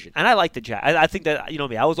the division. And I like the Jags. I think that, you know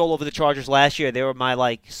me, I was all over the Chargers last year. They were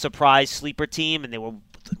my, surprise sleeper team, and they were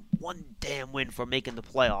one damn win for making the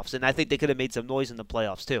playoffs. And I think they could have made some noise in the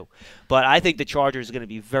playoffs, too. But I think the Chargers are going to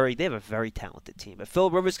be they have a very talented team. If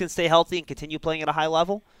Phillip Rivers can stay healthy and continue playing at a high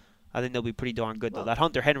level, I think they'll be pretty darn good, though. That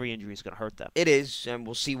Hunter Henry injury is going to hurt them. It is, and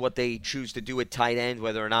we'll see what they choose to do at tight end,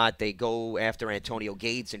 whether or not they go after Antonio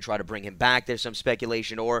Gates and try to bring him back. There's some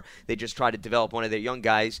speculation, or they just try to develop one of their young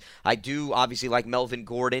guys. I do obviously like Melvin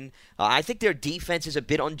Gordon. I think their defense is a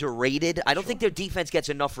bit underrated. I don't think their defense gets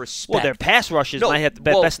enough respect. Well, their pass rushes might have the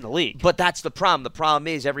best in the league. But that's the problem. The problem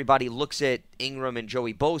is everybody looks at Ingram and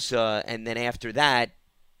Joey Bosa, and then after that,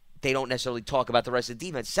 they don't necessarily talk about the rest of the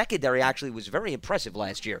defense. Secondary actually was very impressive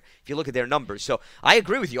last year, if you look at their numbers. So I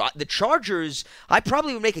agree with you. The Chargers, I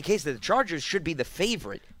probably would make a case that the Chargers should be the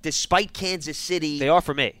favorite, despite Kansas City. They are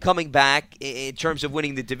for me. Coming back in terms of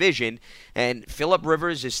winning the division. And Phillip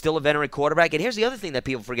Rivers is still a veteran quarterback. And here's the other thing that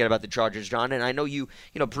people forget about the Chargers, John, and I know you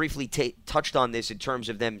briefly touched on this in terms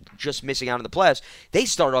of them just missing out on the playoffs. They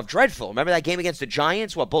started off dreadful. Remember that game against the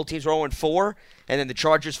Giants? Both teams were 0-4? And then the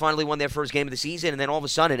Chargers finally won their first game of the season, and then all of a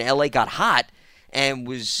sudden L.A. got hot and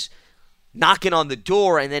was knocking on the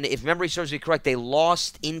door. And then, if memory serves me correct, they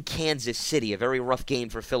lost in Kansas City. A very rough game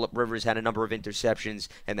for Phillip Rivers, had a number of interceptions,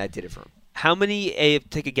 and that did it for him. How many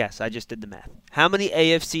take a guess. I just did the math. How many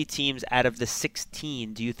AFC teams out of the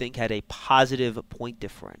 16 do you think had a positive point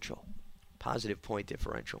differential? Positive point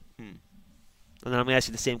differential. And then I'm going to ask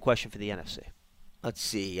you the same question for the NFC. Let's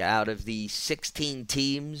see. Out of the 16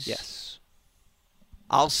 teams? Yes.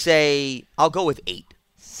 I'll go with 8.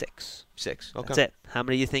 6. 6. Okay. That's it. How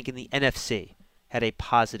many do you think in the NFC had a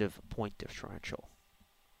positive point differential?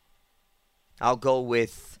 I'll go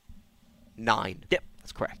with 9. Yep,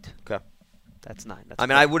 that's correct. Okay. That's 9.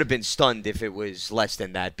 I would have been stunned if it was less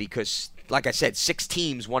than that because, like I said, 6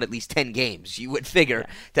 teams won at least 10 games. You would figure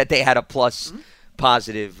that they had a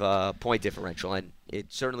positive point differential, and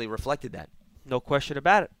it certainly reflected that. No question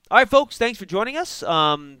about it. All right, folks, thanks for joining us.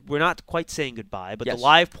 We're not quite saying goodbye, but the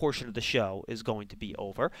live portion of the show is going to be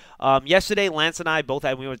over. Yesterday, Lance and I both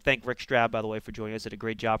had, we want to thank Rick Stroud, by the way, for joining us. Did a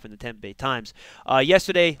great job from the Tampa Bay Times.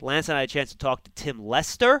 Yesterday, Lance and I had a chance to talk to Tim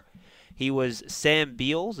Lester. He was Sam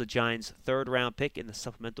Beals, the Giants' third-round pick in the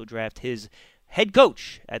supplemental draft, his head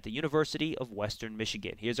coach at the University of Western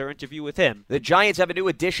Michigan. Here's our interview with him. The Giants have a new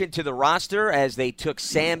addition to the roster as they took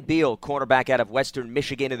Sam Beal, cornerback out of Western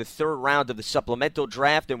Michigan, in the third round of the supplemental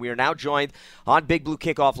draft. And we are now joined on Big Blue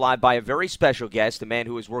Kickoff Live by a very special guest, a man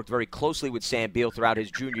who has worked very closely with Sam Beal throughout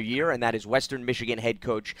his junior year, and that is Western Michigan head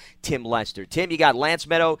coach Tim Lester. Tim, you got Lance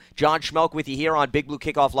Meadow, John Schmelk with you here on Big Blue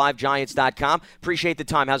Kickoff Live, Giants.com. Appreciate the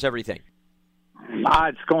time. How's everything?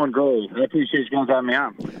 It's going great. I appreciate you guys having me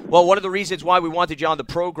on. Well, one of the reasons why we wanted you on the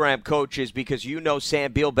program, Coach, is because you know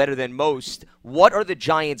Sam Beal better than most. What are the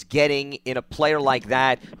Giants getting in a player like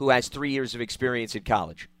that who has 3 years of experience in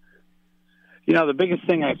college? The biggest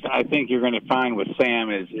thing I think you're going to find with Sam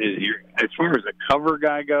is as far as the cover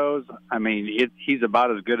guy goes, he's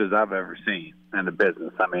about as good as I've ever seen in the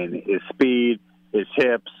business. His speed, his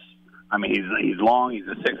hips. He's long. He's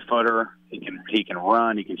a 6-footer. He can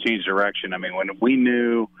run. He can change direction.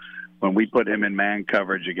 When we put him in man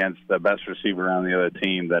coverage against the best receiver on the other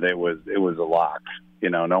team, that it was a lock.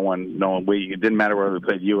 It didn't matter whether we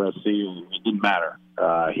played USC. It didn't matter.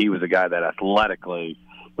 He was a guy that athletically,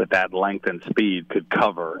 with that length and speed, could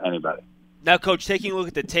cover anybody. Now, Coach, taking a look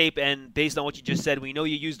at the tape, and based on what you just said, we know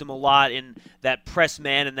you used him a lot in that press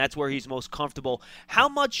man, and that's where he's most comfortable. How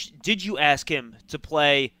much did you ask him to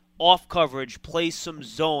play off coverage, play some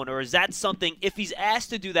zone, or is that something, if he's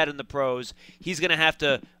asked to do that in the pros, he's going to have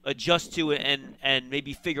to adjust to it and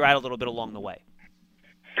maybe figure out a little bit along the way?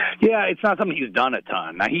 Yeah, it's not something he's done a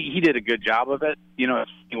ton. Now, he did a good job of it.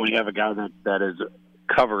 When you have a guy that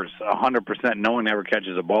covers 100%, no one ever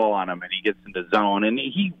catches a ball on him, and he gets into zone. And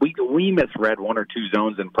we misread 1 or 2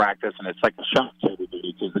 zones in practice, and it's like a shot to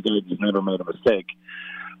everybody because the guy just never made a mistake.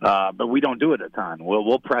 But we don't do it a ton.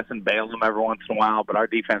 We'll press and bail him every once in a while, but our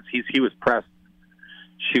defense, he was pressed,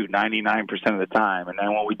 99% of the time. And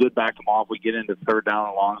then when we did back him off, we get into third down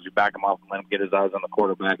and longs, we back him off and let him get his eyes on the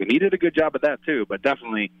quarterback. And he did a good job of that too, but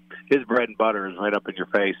definitely his bread and butter is right up in your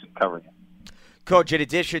face and covering him. Coach, in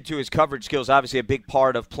addition to his coverage skills, obviously a big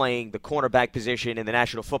part of playing the cornerback position in the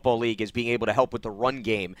National Football League is being able to help with the run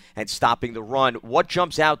game and stopping the run. What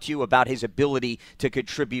jumps out to you about his ability to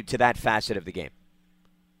contribute to that facet of the game?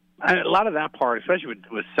 A lot of that part, especially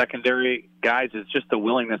with secondary guys, is just the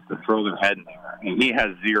willingness to throw their head in there. And he has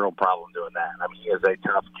zero problem doing that. I mean, he is a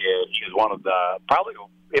tough kid. He is one of the, probably,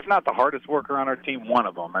 if not the hardest worker on our team, one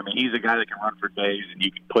of them. I mean, he's a guy that can run for days, and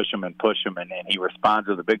you can push him, and he responds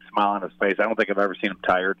with a big smile on his face. I don't think I've ever seen him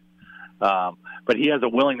tired. But he has a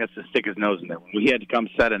willingness to stick his nose in there. When he had to come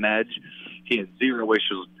set an edge, he had zero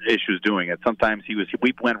issues doing it. Sometimes we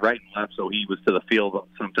went right and left, so he was to the field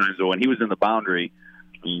sometimes. But when he was in the boundary,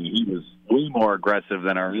 he was way more aggressive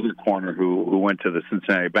than our other corner who went to the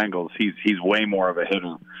Cincinnati Bengals. He's way more of a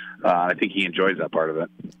hitter. I think he enjoys that part of it.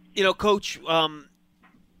 You know, Coach,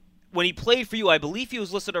 when he played for you, I believe he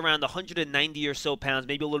was listed around 190 or so pounds,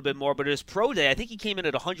 maybe a little bit more. But at his pro day, I think he came in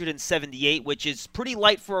at 178, which is pretty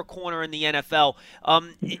light for a corner in the NFL.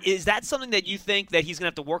 Is that something that you think that he's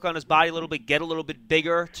going to have to work on his body a little bit, get a little bit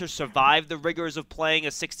bigger to survive the rigors of playing a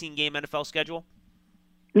 16-game NFL schedule?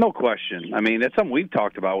 No question. I mean, that's something we've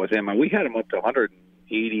talked about with him, and we had him up to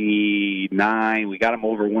 189. We got him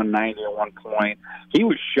over 190 at one point. He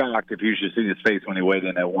was shocked if you should see his face when he weighed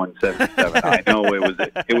in at 177. I know I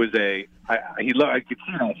could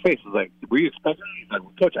see it on his face. It was like, were you expecting? He's like,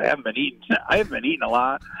 Coach, I haven't been eating a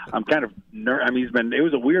lot. I'm kind of it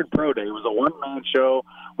was a weird pro day. It was a one-man show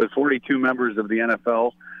with 42 members of the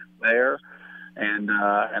NFL there. And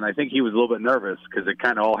I think he was a little bit nervous because it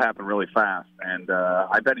kind of all happened really fast. And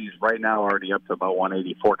I bet he's right now already up to about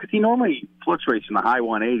 184 because he normally fluctuates in the high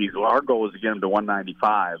 180s. Well, our goal is to get him to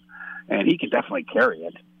 195, and he can definitely carry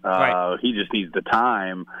it. Right. He just needs the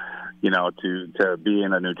time, to be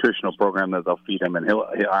in a nutritional program that they'll feed him. And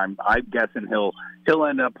I'm guessing he'll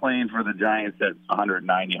end up playing for the Giants at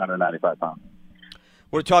 190, 195 pounds.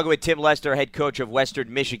 We're talking with Tim Lester, head coach of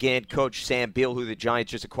Western Michigan, Coach Sam Beal, who the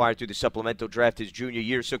Giants just acquired through the supplemental draft his junior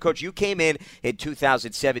year. So, Coach, you came in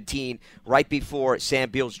 2017, right before Sam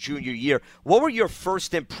Beal's junior year. What were your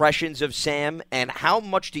first impressions of Sam, and how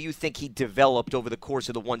much do you think he developed over the course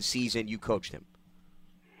of the one season you coached him?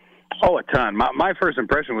 Oh, a ton. My first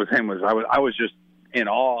impression with him was I was just in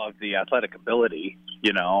awe of the athletic ability.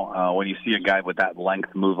 When you see a guy with that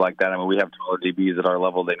length move like that, I mean, we have taller DBs at our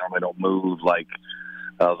level. They normally don't move like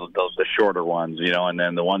the shorter ones, and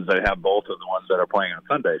then the ones that have both are the ones that are playing on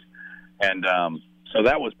Sundays. And so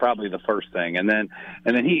that was probably the first thing. And then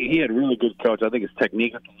he had a really good coach. I think his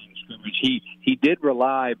technique at the line of scrimmage, he did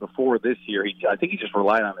rely before this year. I think he just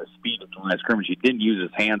relied on his speed at the line of scrimmage. He didn't use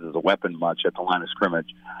his hands as a weapon much at the line of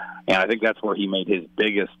scrimmage. And I think that's where he made his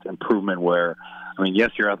biggest improvement where, I mean,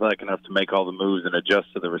 yes, you're athletic enough to make all the moves and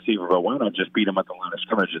adjust to the receiver, but why not just beat him at the line of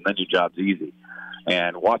scrimmage and then your job's easy.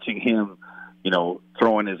 And watching him,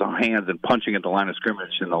 throwing his hands and punching at the line of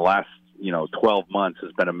scrimmage in the last, 12 months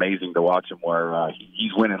has been amazing to watch him where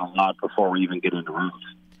he's winning a lot before we even get into routes.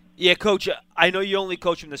 Yeah, Coach, I know you only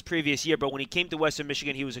coached him this previous year, but when he came to Western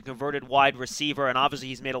Michigan, he was a converted wide receiver, and obviously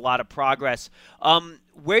he's made a lot of progress.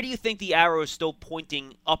 Where do you think the arrow is still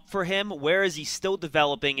pointing up for him? Where is he still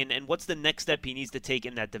developing, and what's the next step he needs to take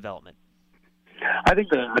in that development? I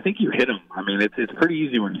think you hit him. I mean, it's pretty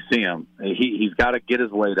easy when you see him. He's got to get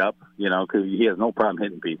his weight up, because he has no problem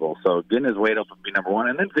hitting people. So getting his weight up would be number one.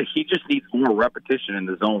 And then he just needs more repetition in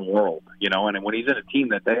his own world, And when he's in a team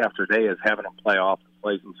that day after day is having him play off and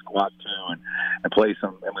play some squat too and play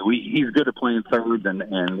some. I mean, he's good at playing third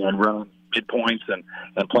and running midpoints and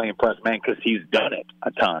playing press man because he's done it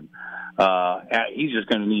a ton. He's just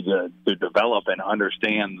going to need to develop and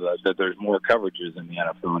understand that there's more coverages in the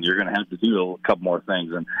NFL, and you're going to have to do a couple more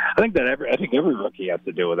things. And I think every rookie has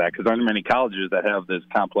to deal with that because there aren't many colleges that have this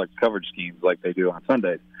complex coverage schemes like they do on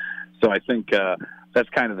Sundays. So I think that's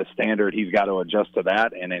kind of the standard. He's got to adjust to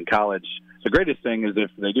that. And in college, the greatest thing is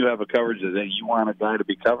if they do have a coverage that you want a guy to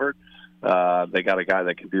be covered, they got a guy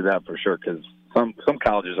that can do that for sure because some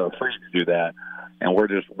colleges are afraid to do that. And we're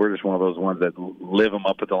just one of those ones that live them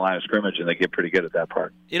up at the line of scrimmage, and they get pretty good at that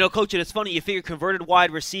part. Coach, and it's funny. You figure converted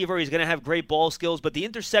wide receiver, he's going to have great ball skills, but the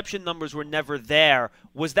interception numbers were never there.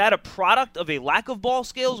 Was that a product of a lack of ball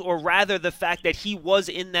skills, or rather the fact that he was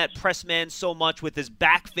in that press man so much with his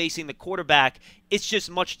back facing the quarterback, it's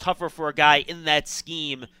just much tougher for a guy in that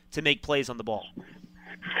scheme to make plays on the ball?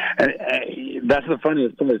 That's the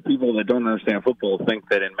funniest thing is people that don't understand football think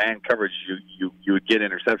that in man coverage you would get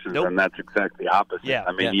interceptions, Nope. and that's exactly the opposite. Yeah,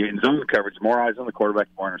 I mean, in zone coverage, more eyes on the quarterback,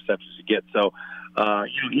 more interceptions you get. So,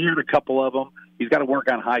 he had a couple of them. He's got to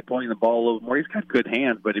work on high pointing the ball a little more. He's got good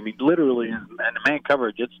hands, but I mean, literally in man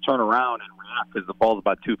coverage, it's turn around and react because the ball's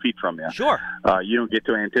about 2 feet from you. Sure. You don't get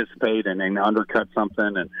to anticipate and undercut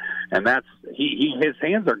something, and that's his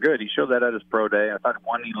hands are good. He showed that at his pro day. I thought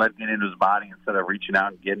one he let it into his body instead of reaching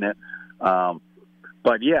out and getting it.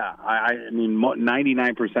 But yeah, I mean,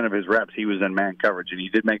 99% of his reps he was in man coverage, and he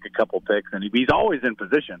did make a couple picks, and he's always in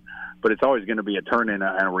position, but it's always going to be a turn and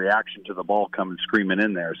a reaction to the ball coming screaming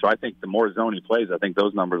in there. So I think the more zone he plays, I think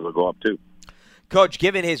those numbers will go up too. Coach,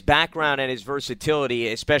 given his background and his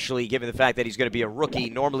versatility, especially given the fact that he's going to be a rookie,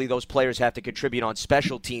 normally those players have to contribute on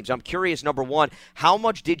special teams. I'm curious, number one, how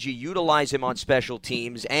much did you utilize him on special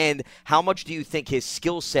teams, and how much do you think his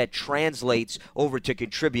skill set translates over to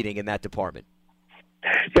contributing in that department?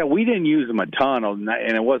 Yeah, we didn't use him a ton,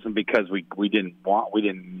 and it wasn't because we didn't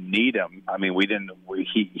need him. I mean,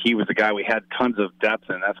 he was a guy we had tons of depth,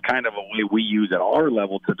 and that's kind of a way we use at our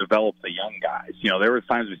level to develop the young guys. You know, there were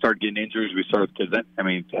times we started getting injuries.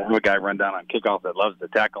 To have a guy run down on kickoff that loves to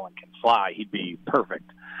tackle and can fly, he'd be perfect.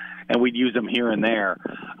 And we'd use him here and there,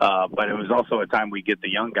 but it was also a time we get the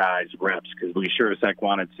young guys reps because we sure as heck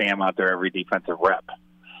wanted Sam out there every defensive rep.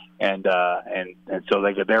 And so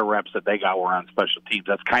they get their reps that they got were on special teams.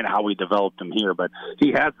 That's kind of how we developed him here. But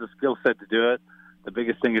he has the skill set to do it. The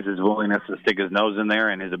biggest thing is his willingness to stick his nose in there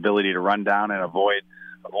and his ability to run down and avoid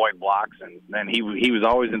blocks. And then he was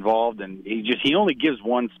always involved. And he only gives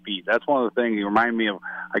one speed. That's one of the things. He reminded me of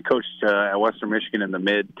I coached at Western Michigan in the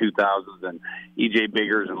mid 2000s, and E.J.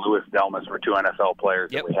 Biggers and Louis Delmas were two NFL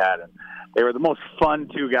players that we had. And they were the most fun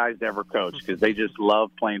two guys to ever coach because they just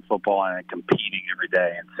love playing football and competing every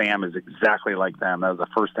day. And Sam is exactly like them. That was the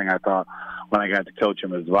first thing I thought when I got to coach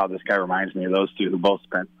him is, wow, this guy reminds me of those two who both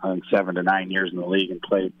spent, I think, 7 to 9 years in the league and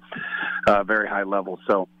played very high level.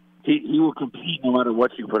 So he will compete no matter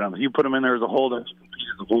what you put him. If you put him in there as a holder, he'll compete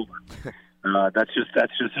as a holder. That's just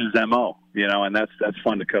his MO, you know, and that's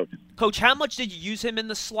fun to coach. Coach, how much did you use him in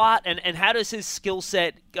the slot, and how does his skill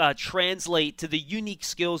set translate to the unique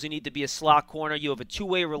skills you need to be a slot corner? You have a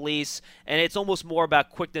two-way release, and it's almost more about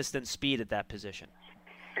quickness than speed at that position.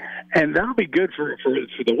 And that'll be good for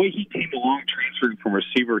the way he came along, transferring from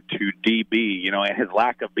receiver to DB, you know, and his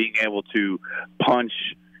lack of being able to punch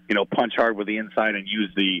hard with the inside and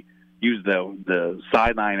use the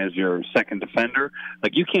sideline as your second defender.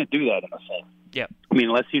 Like, you can't do that in a set. Yeah. I mean,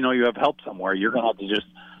 unless you know you have help somewhere, you're going to have to just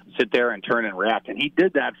sit there and turn and react. And he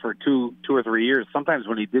did that for two or 3 years, sometimes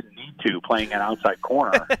when he didn't need to, playing an outside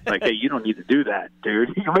corner. Like, hey, you don't need to do that,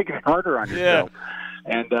 dude. You're making it harder on yourself.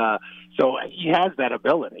 Yeah. And so he has that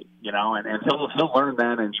ability, you know, and he'll learn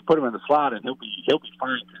that, and you put him in the slot, and he'll be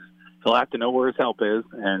fine. He'll have to know where his help is,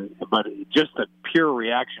 but just the pure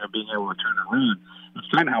reaction of being able to turn and run. That's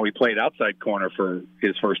kind of how he played outside corner for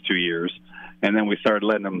his first 2 years, and then we started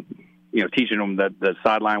letting him, you know, teaching him that the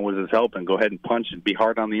sideline was his help and go ahead and punch and be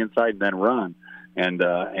hard on the inside and then run, and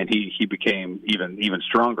he became even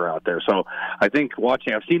stronger out there. So I think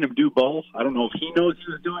I've seen him do both. I don't know if he knows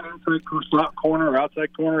he was doing inside slot corner or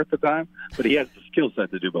outside corner at the time, but he has the skill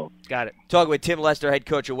set to do both. Got it. Talking with Tim Lester, head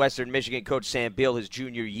coach of Western Michigan, Coach Sam Beal, his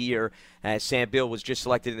junior year. Sam Beal was just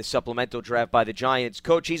selected in the supplemental draft by the Giants.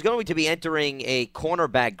 Coach, he's going to be entering a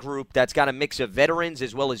cornerback group that's got a mix of veterans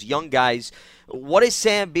as well as young guys. What is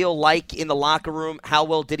Sam Beal like in the locker room? How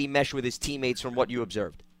well did he mesh with his teammates from what you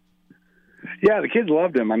observed? Yeah, the kids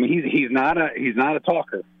loved him. I mean, he's not a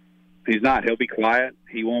talker. He's not. He'll be quiet.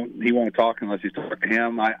 He won't talk unless he's talking to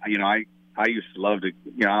him. I used to love to,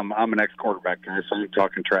 you know, I'm an ex-quarterback guy, so I'm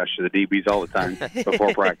talking trash to the DBs all the time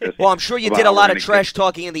before practice. Well, I'm sure you did a lot of trash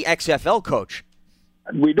talking in the XFL, Coach.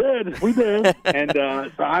 We did. And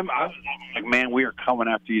so I was like, man, we are coming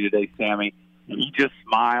after you today, Sammy. And he just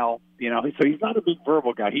smiled, you know. So he's not a big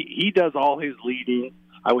verbal guy. He does all his leading.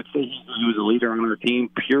 I would say he was a leader on our team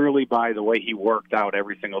purely by the way he worked out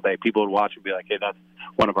every single day. People would watch and be like, hey, that's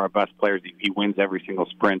one of our best players. He wins every single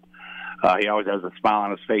sprint. He always has a smile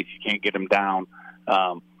on his face. You can't get him down.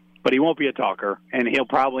 But he won't be a talker, and he'll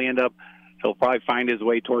probably find his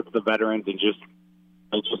way towards the veterans and just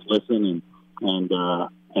listen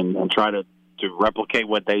and try to replicate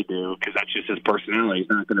what they do, because that's just his personality. He's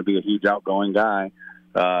not going to be a huge outgoing guy.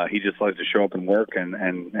 He just likes to show up and work and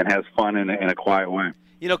has fun in a quiet way.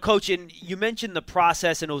 You know, Coach, and you mentioned the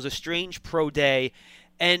process, and it was a strange pro day.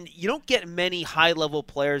 And you don't get many high-level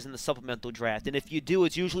players in the supplemental draft. And if you do,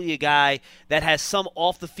 it's usually a guy that has some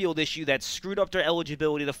off-the-field issue that screwed up their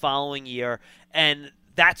eligibility the following year, and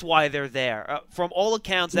that's why they're there. From all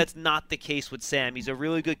accounts, that's not the case with Sam. He's a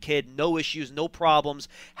really good kid, no issues, no problems.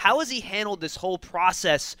 How has he handled this whole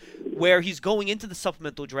process where he's going into the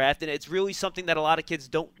supplemental draft, and it's really something that a lot of kids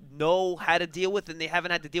don't know how to deal with, and they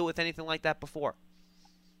haven't had to deal with anything like that before?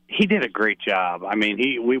 He did a great job. I mean,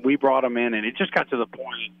 we brought him in, and it just got to the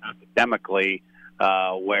point academically.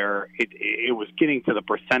 where it was getting to the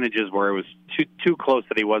percentages where it was too close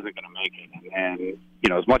that he wasn't going to make it. And, you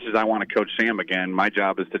know, as much as I want to coach Sam again, my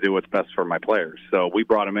job is to do what's best for my players. So we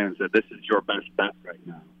brought him in and said, this is your best bet right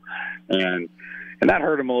now. And that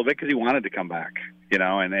hurt him a little bit because he wanted to come back, you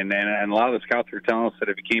know, and a lot of the scouts were telling us that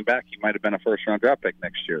if he came back, he might have been a first-round draft pick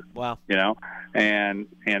next year. Wow. You know, and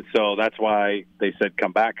so that's why they said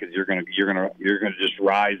come back, because you're gonna just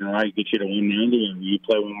rise and rise, get you to 190, and you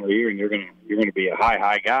play one more year, and you're gonna be a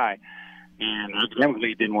high guy. And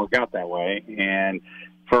academically, it didn't work out that way. And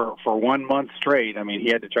for 1 month straight, I mean, he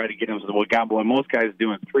had to try to get him to what most guys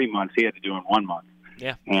do in 3 months, he had to do in 1 month.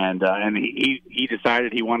 Yeah. And he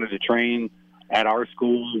decided he wanted to train at our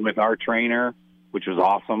school with our trainer, which was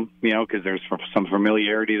awesome, you know, because there's some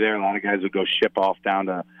familiarity there. A lot of guys would go ship off down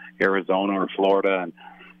to Arizona or Florida,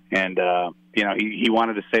 and you know, he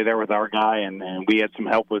wanted to stay there with our guy, and we had some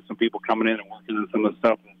help with some people coming in and working on some of the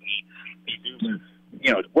stuff. And he was,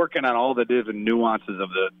 you know, working on all the different nuances of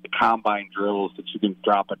the combine drills that you can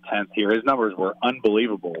drop a tenth here. His numbers were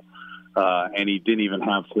unbelievable. And he didn't even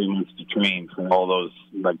have 3 months to train for all those,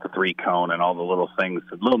 like the 3-cone and all the little things,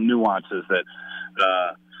 the little nuances that,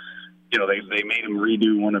 you know, they made him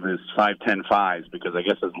redo one of his 5-10-5s because I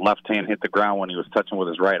guess his left hand hit the ground when he was touching with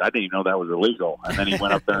his right. I didn't even know that was illegal. And then he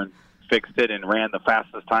went up there and fixed it and ran the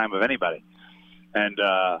fastest time of anybody. And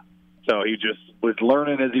so he just was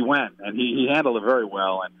learning as he went, and he handled it very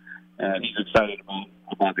well, and he's excited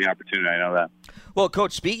about the opportunity. I know that. Well,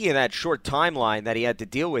 Coach, speaking of that short timeline that he had to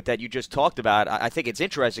deal with that you just talked about, I think it's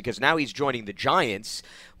interesting because now he's joining the Giants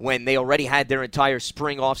when they already had their entire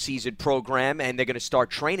spring off-season program and they're going to start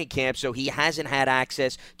training camp, so he hasn't had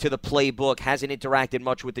access to the playbook, hasn't interacted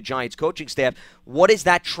much with the Giants coaching staff. What is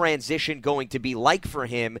that transition going to be like for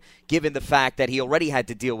him, given the fact that he already had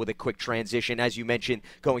to deal with a quick transition, as you mentioned,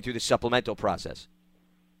 going through the supplemental process?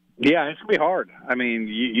 Yeah, it's gonna be hard. I mean,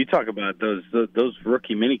 you talk about those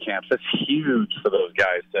rookie mini camps. That's huge for those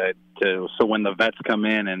guys. So when the vets come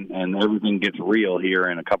in and everything gets real here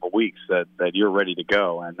in a couple of weeks, that you're ready to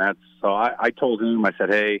go. And that's so. I told him, I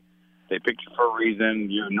said, hey, they picked you for a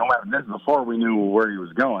reason. You no matter this before we knew where he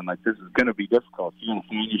was going. Like, this is going to be difficult. You're going to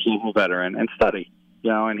find yourself a veteran and study.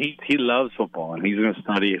 You know, and he loves football and he's going to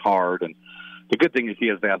study hard. And the good thing is he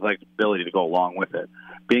has the athletic ability to go along with it.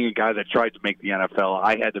 Being a guy that tried to make the NFL,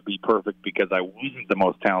 I had to be perfect because I wasn't the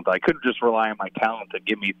most talented. I couldn't just rely on my talent to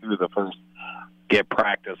get me through the first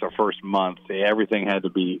practice or first month. Everything had to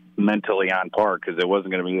be mentally on par because it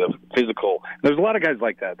wasn't going to be the physical. There's a lot of guys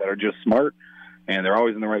like that are just smart and they're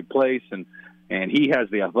always in the right place. And he has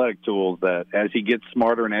the athletic tools that as he gets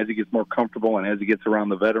smarter and as he gets more comfortable and as he gets around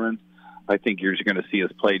the veterans, I think you're just going to see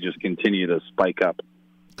his play just continue to spike up.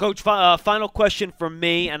 Coach, final question from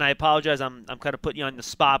me, and I apologize, I'm kind of putting you on the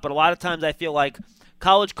spot, but a lot of times I feel like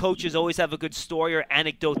college coaches always have a good story or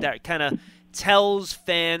anecdote that kind of tells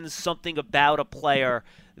fans something about a player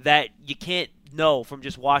that you can't know from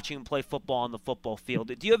just watching him play football on the football field.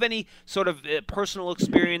 Do you have any sort of personal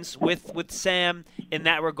experience with Sam in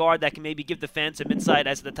that regard that can maybe give the fans some insight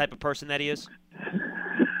as to the type of person that he is?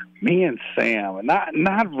 Me and Sam,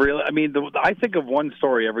 not really. I mean, I think of one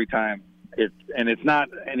story every time. It's not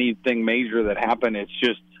anything major that happened. It's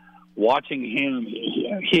just watching him.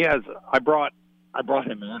 I brought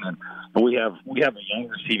him in, and we have a young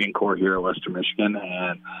receiving core here at Western Michigan,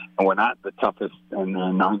 and we're not the toughest.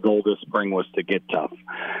 And our goal this spring was to get tough.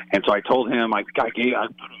 And so I told him, I put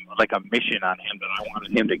like a mission on him that I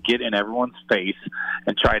wanted him to get in everyone's face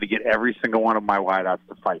and try to get every single one of my wideouts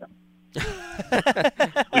to fight him.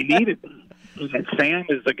 We needed. And Sam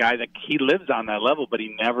is the guy that he lives on that level, but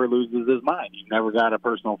he never loses his mind. He never got a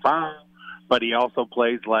personal foul, but he also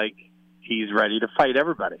plays like he's ready to fight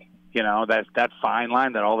everybody. You know, that's that fine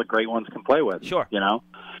line that all the great ones can play with. Sure. You know,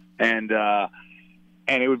 and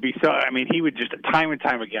it would be so. I mean, he would just time and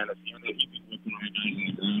time again,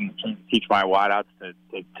 teach my wideouts to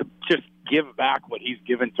just give back what he's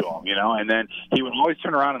given to him, you know. And then he would always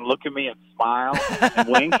turn around and look at me and smile and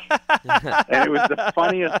wink, and it was the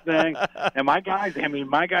funniest thing. And my guys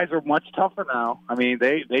are much tougher now. I mean,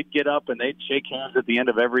 they'd get up and they'd shake hands at the end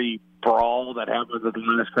of every brawl that happens at the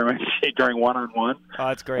line of scrimmage during one-on-one. Oh,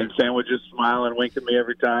 that's great. And Sam would just smile and wink at me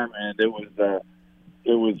every time, and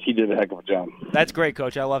he did a heck of a job. That's great,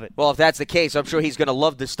 Coach. I love it. Well, if that's the case, I'm sure he's going to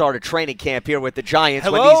love to start a training camp here with the Giants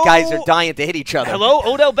Hello? when these guys are dying to hit each other. Hello,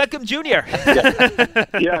 Odell Beckham Jr.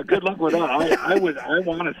 Yeah, good luck with that. I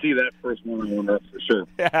want to see that first one, that's for sure.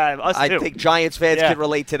 Yeah, us too. I think Giants fans can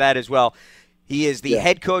relate to that as well. He is the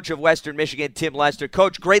head coach of Western Michigan, Tim Lester.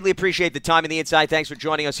 Coach, greatly appreciate the time and the insight. Thanks for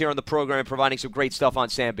joining us here on the program and providing some great stuff on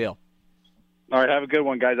Sam Beal. All right, have a good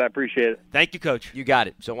one, guys. I appreciate it. Thank you, Coach. You got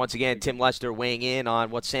it. So once again, Tim Lester weighing in on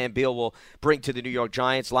what Sam Beal will bring to the New York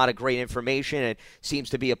Giants. A lot of great information, and seems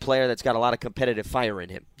to be a player that's got a lot of competitive fire in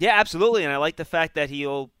him. Yeah, absolutely. And I like the fact that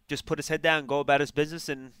he'll just put his head down and go about his business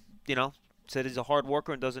and, said he's a hard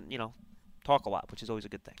worker and doesn't, talk a lot, which is always a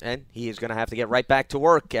good thing. And he is going to have to get right back to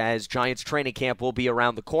work as Giants training camp will be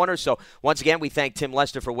around the corner. So once again, we thank Tim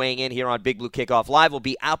Lester for weighing in here on Big Blue Kickoff Live. We'll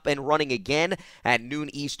be up and running again at noon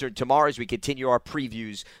Eastern tomorrow as we continue our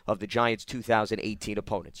previews of the Giants' 2018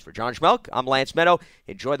 opponents. For John Schmelk, I'm Lance Meadow.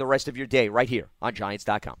 Enjoy the rest of your day right here on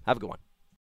Giants.com. Have a good one.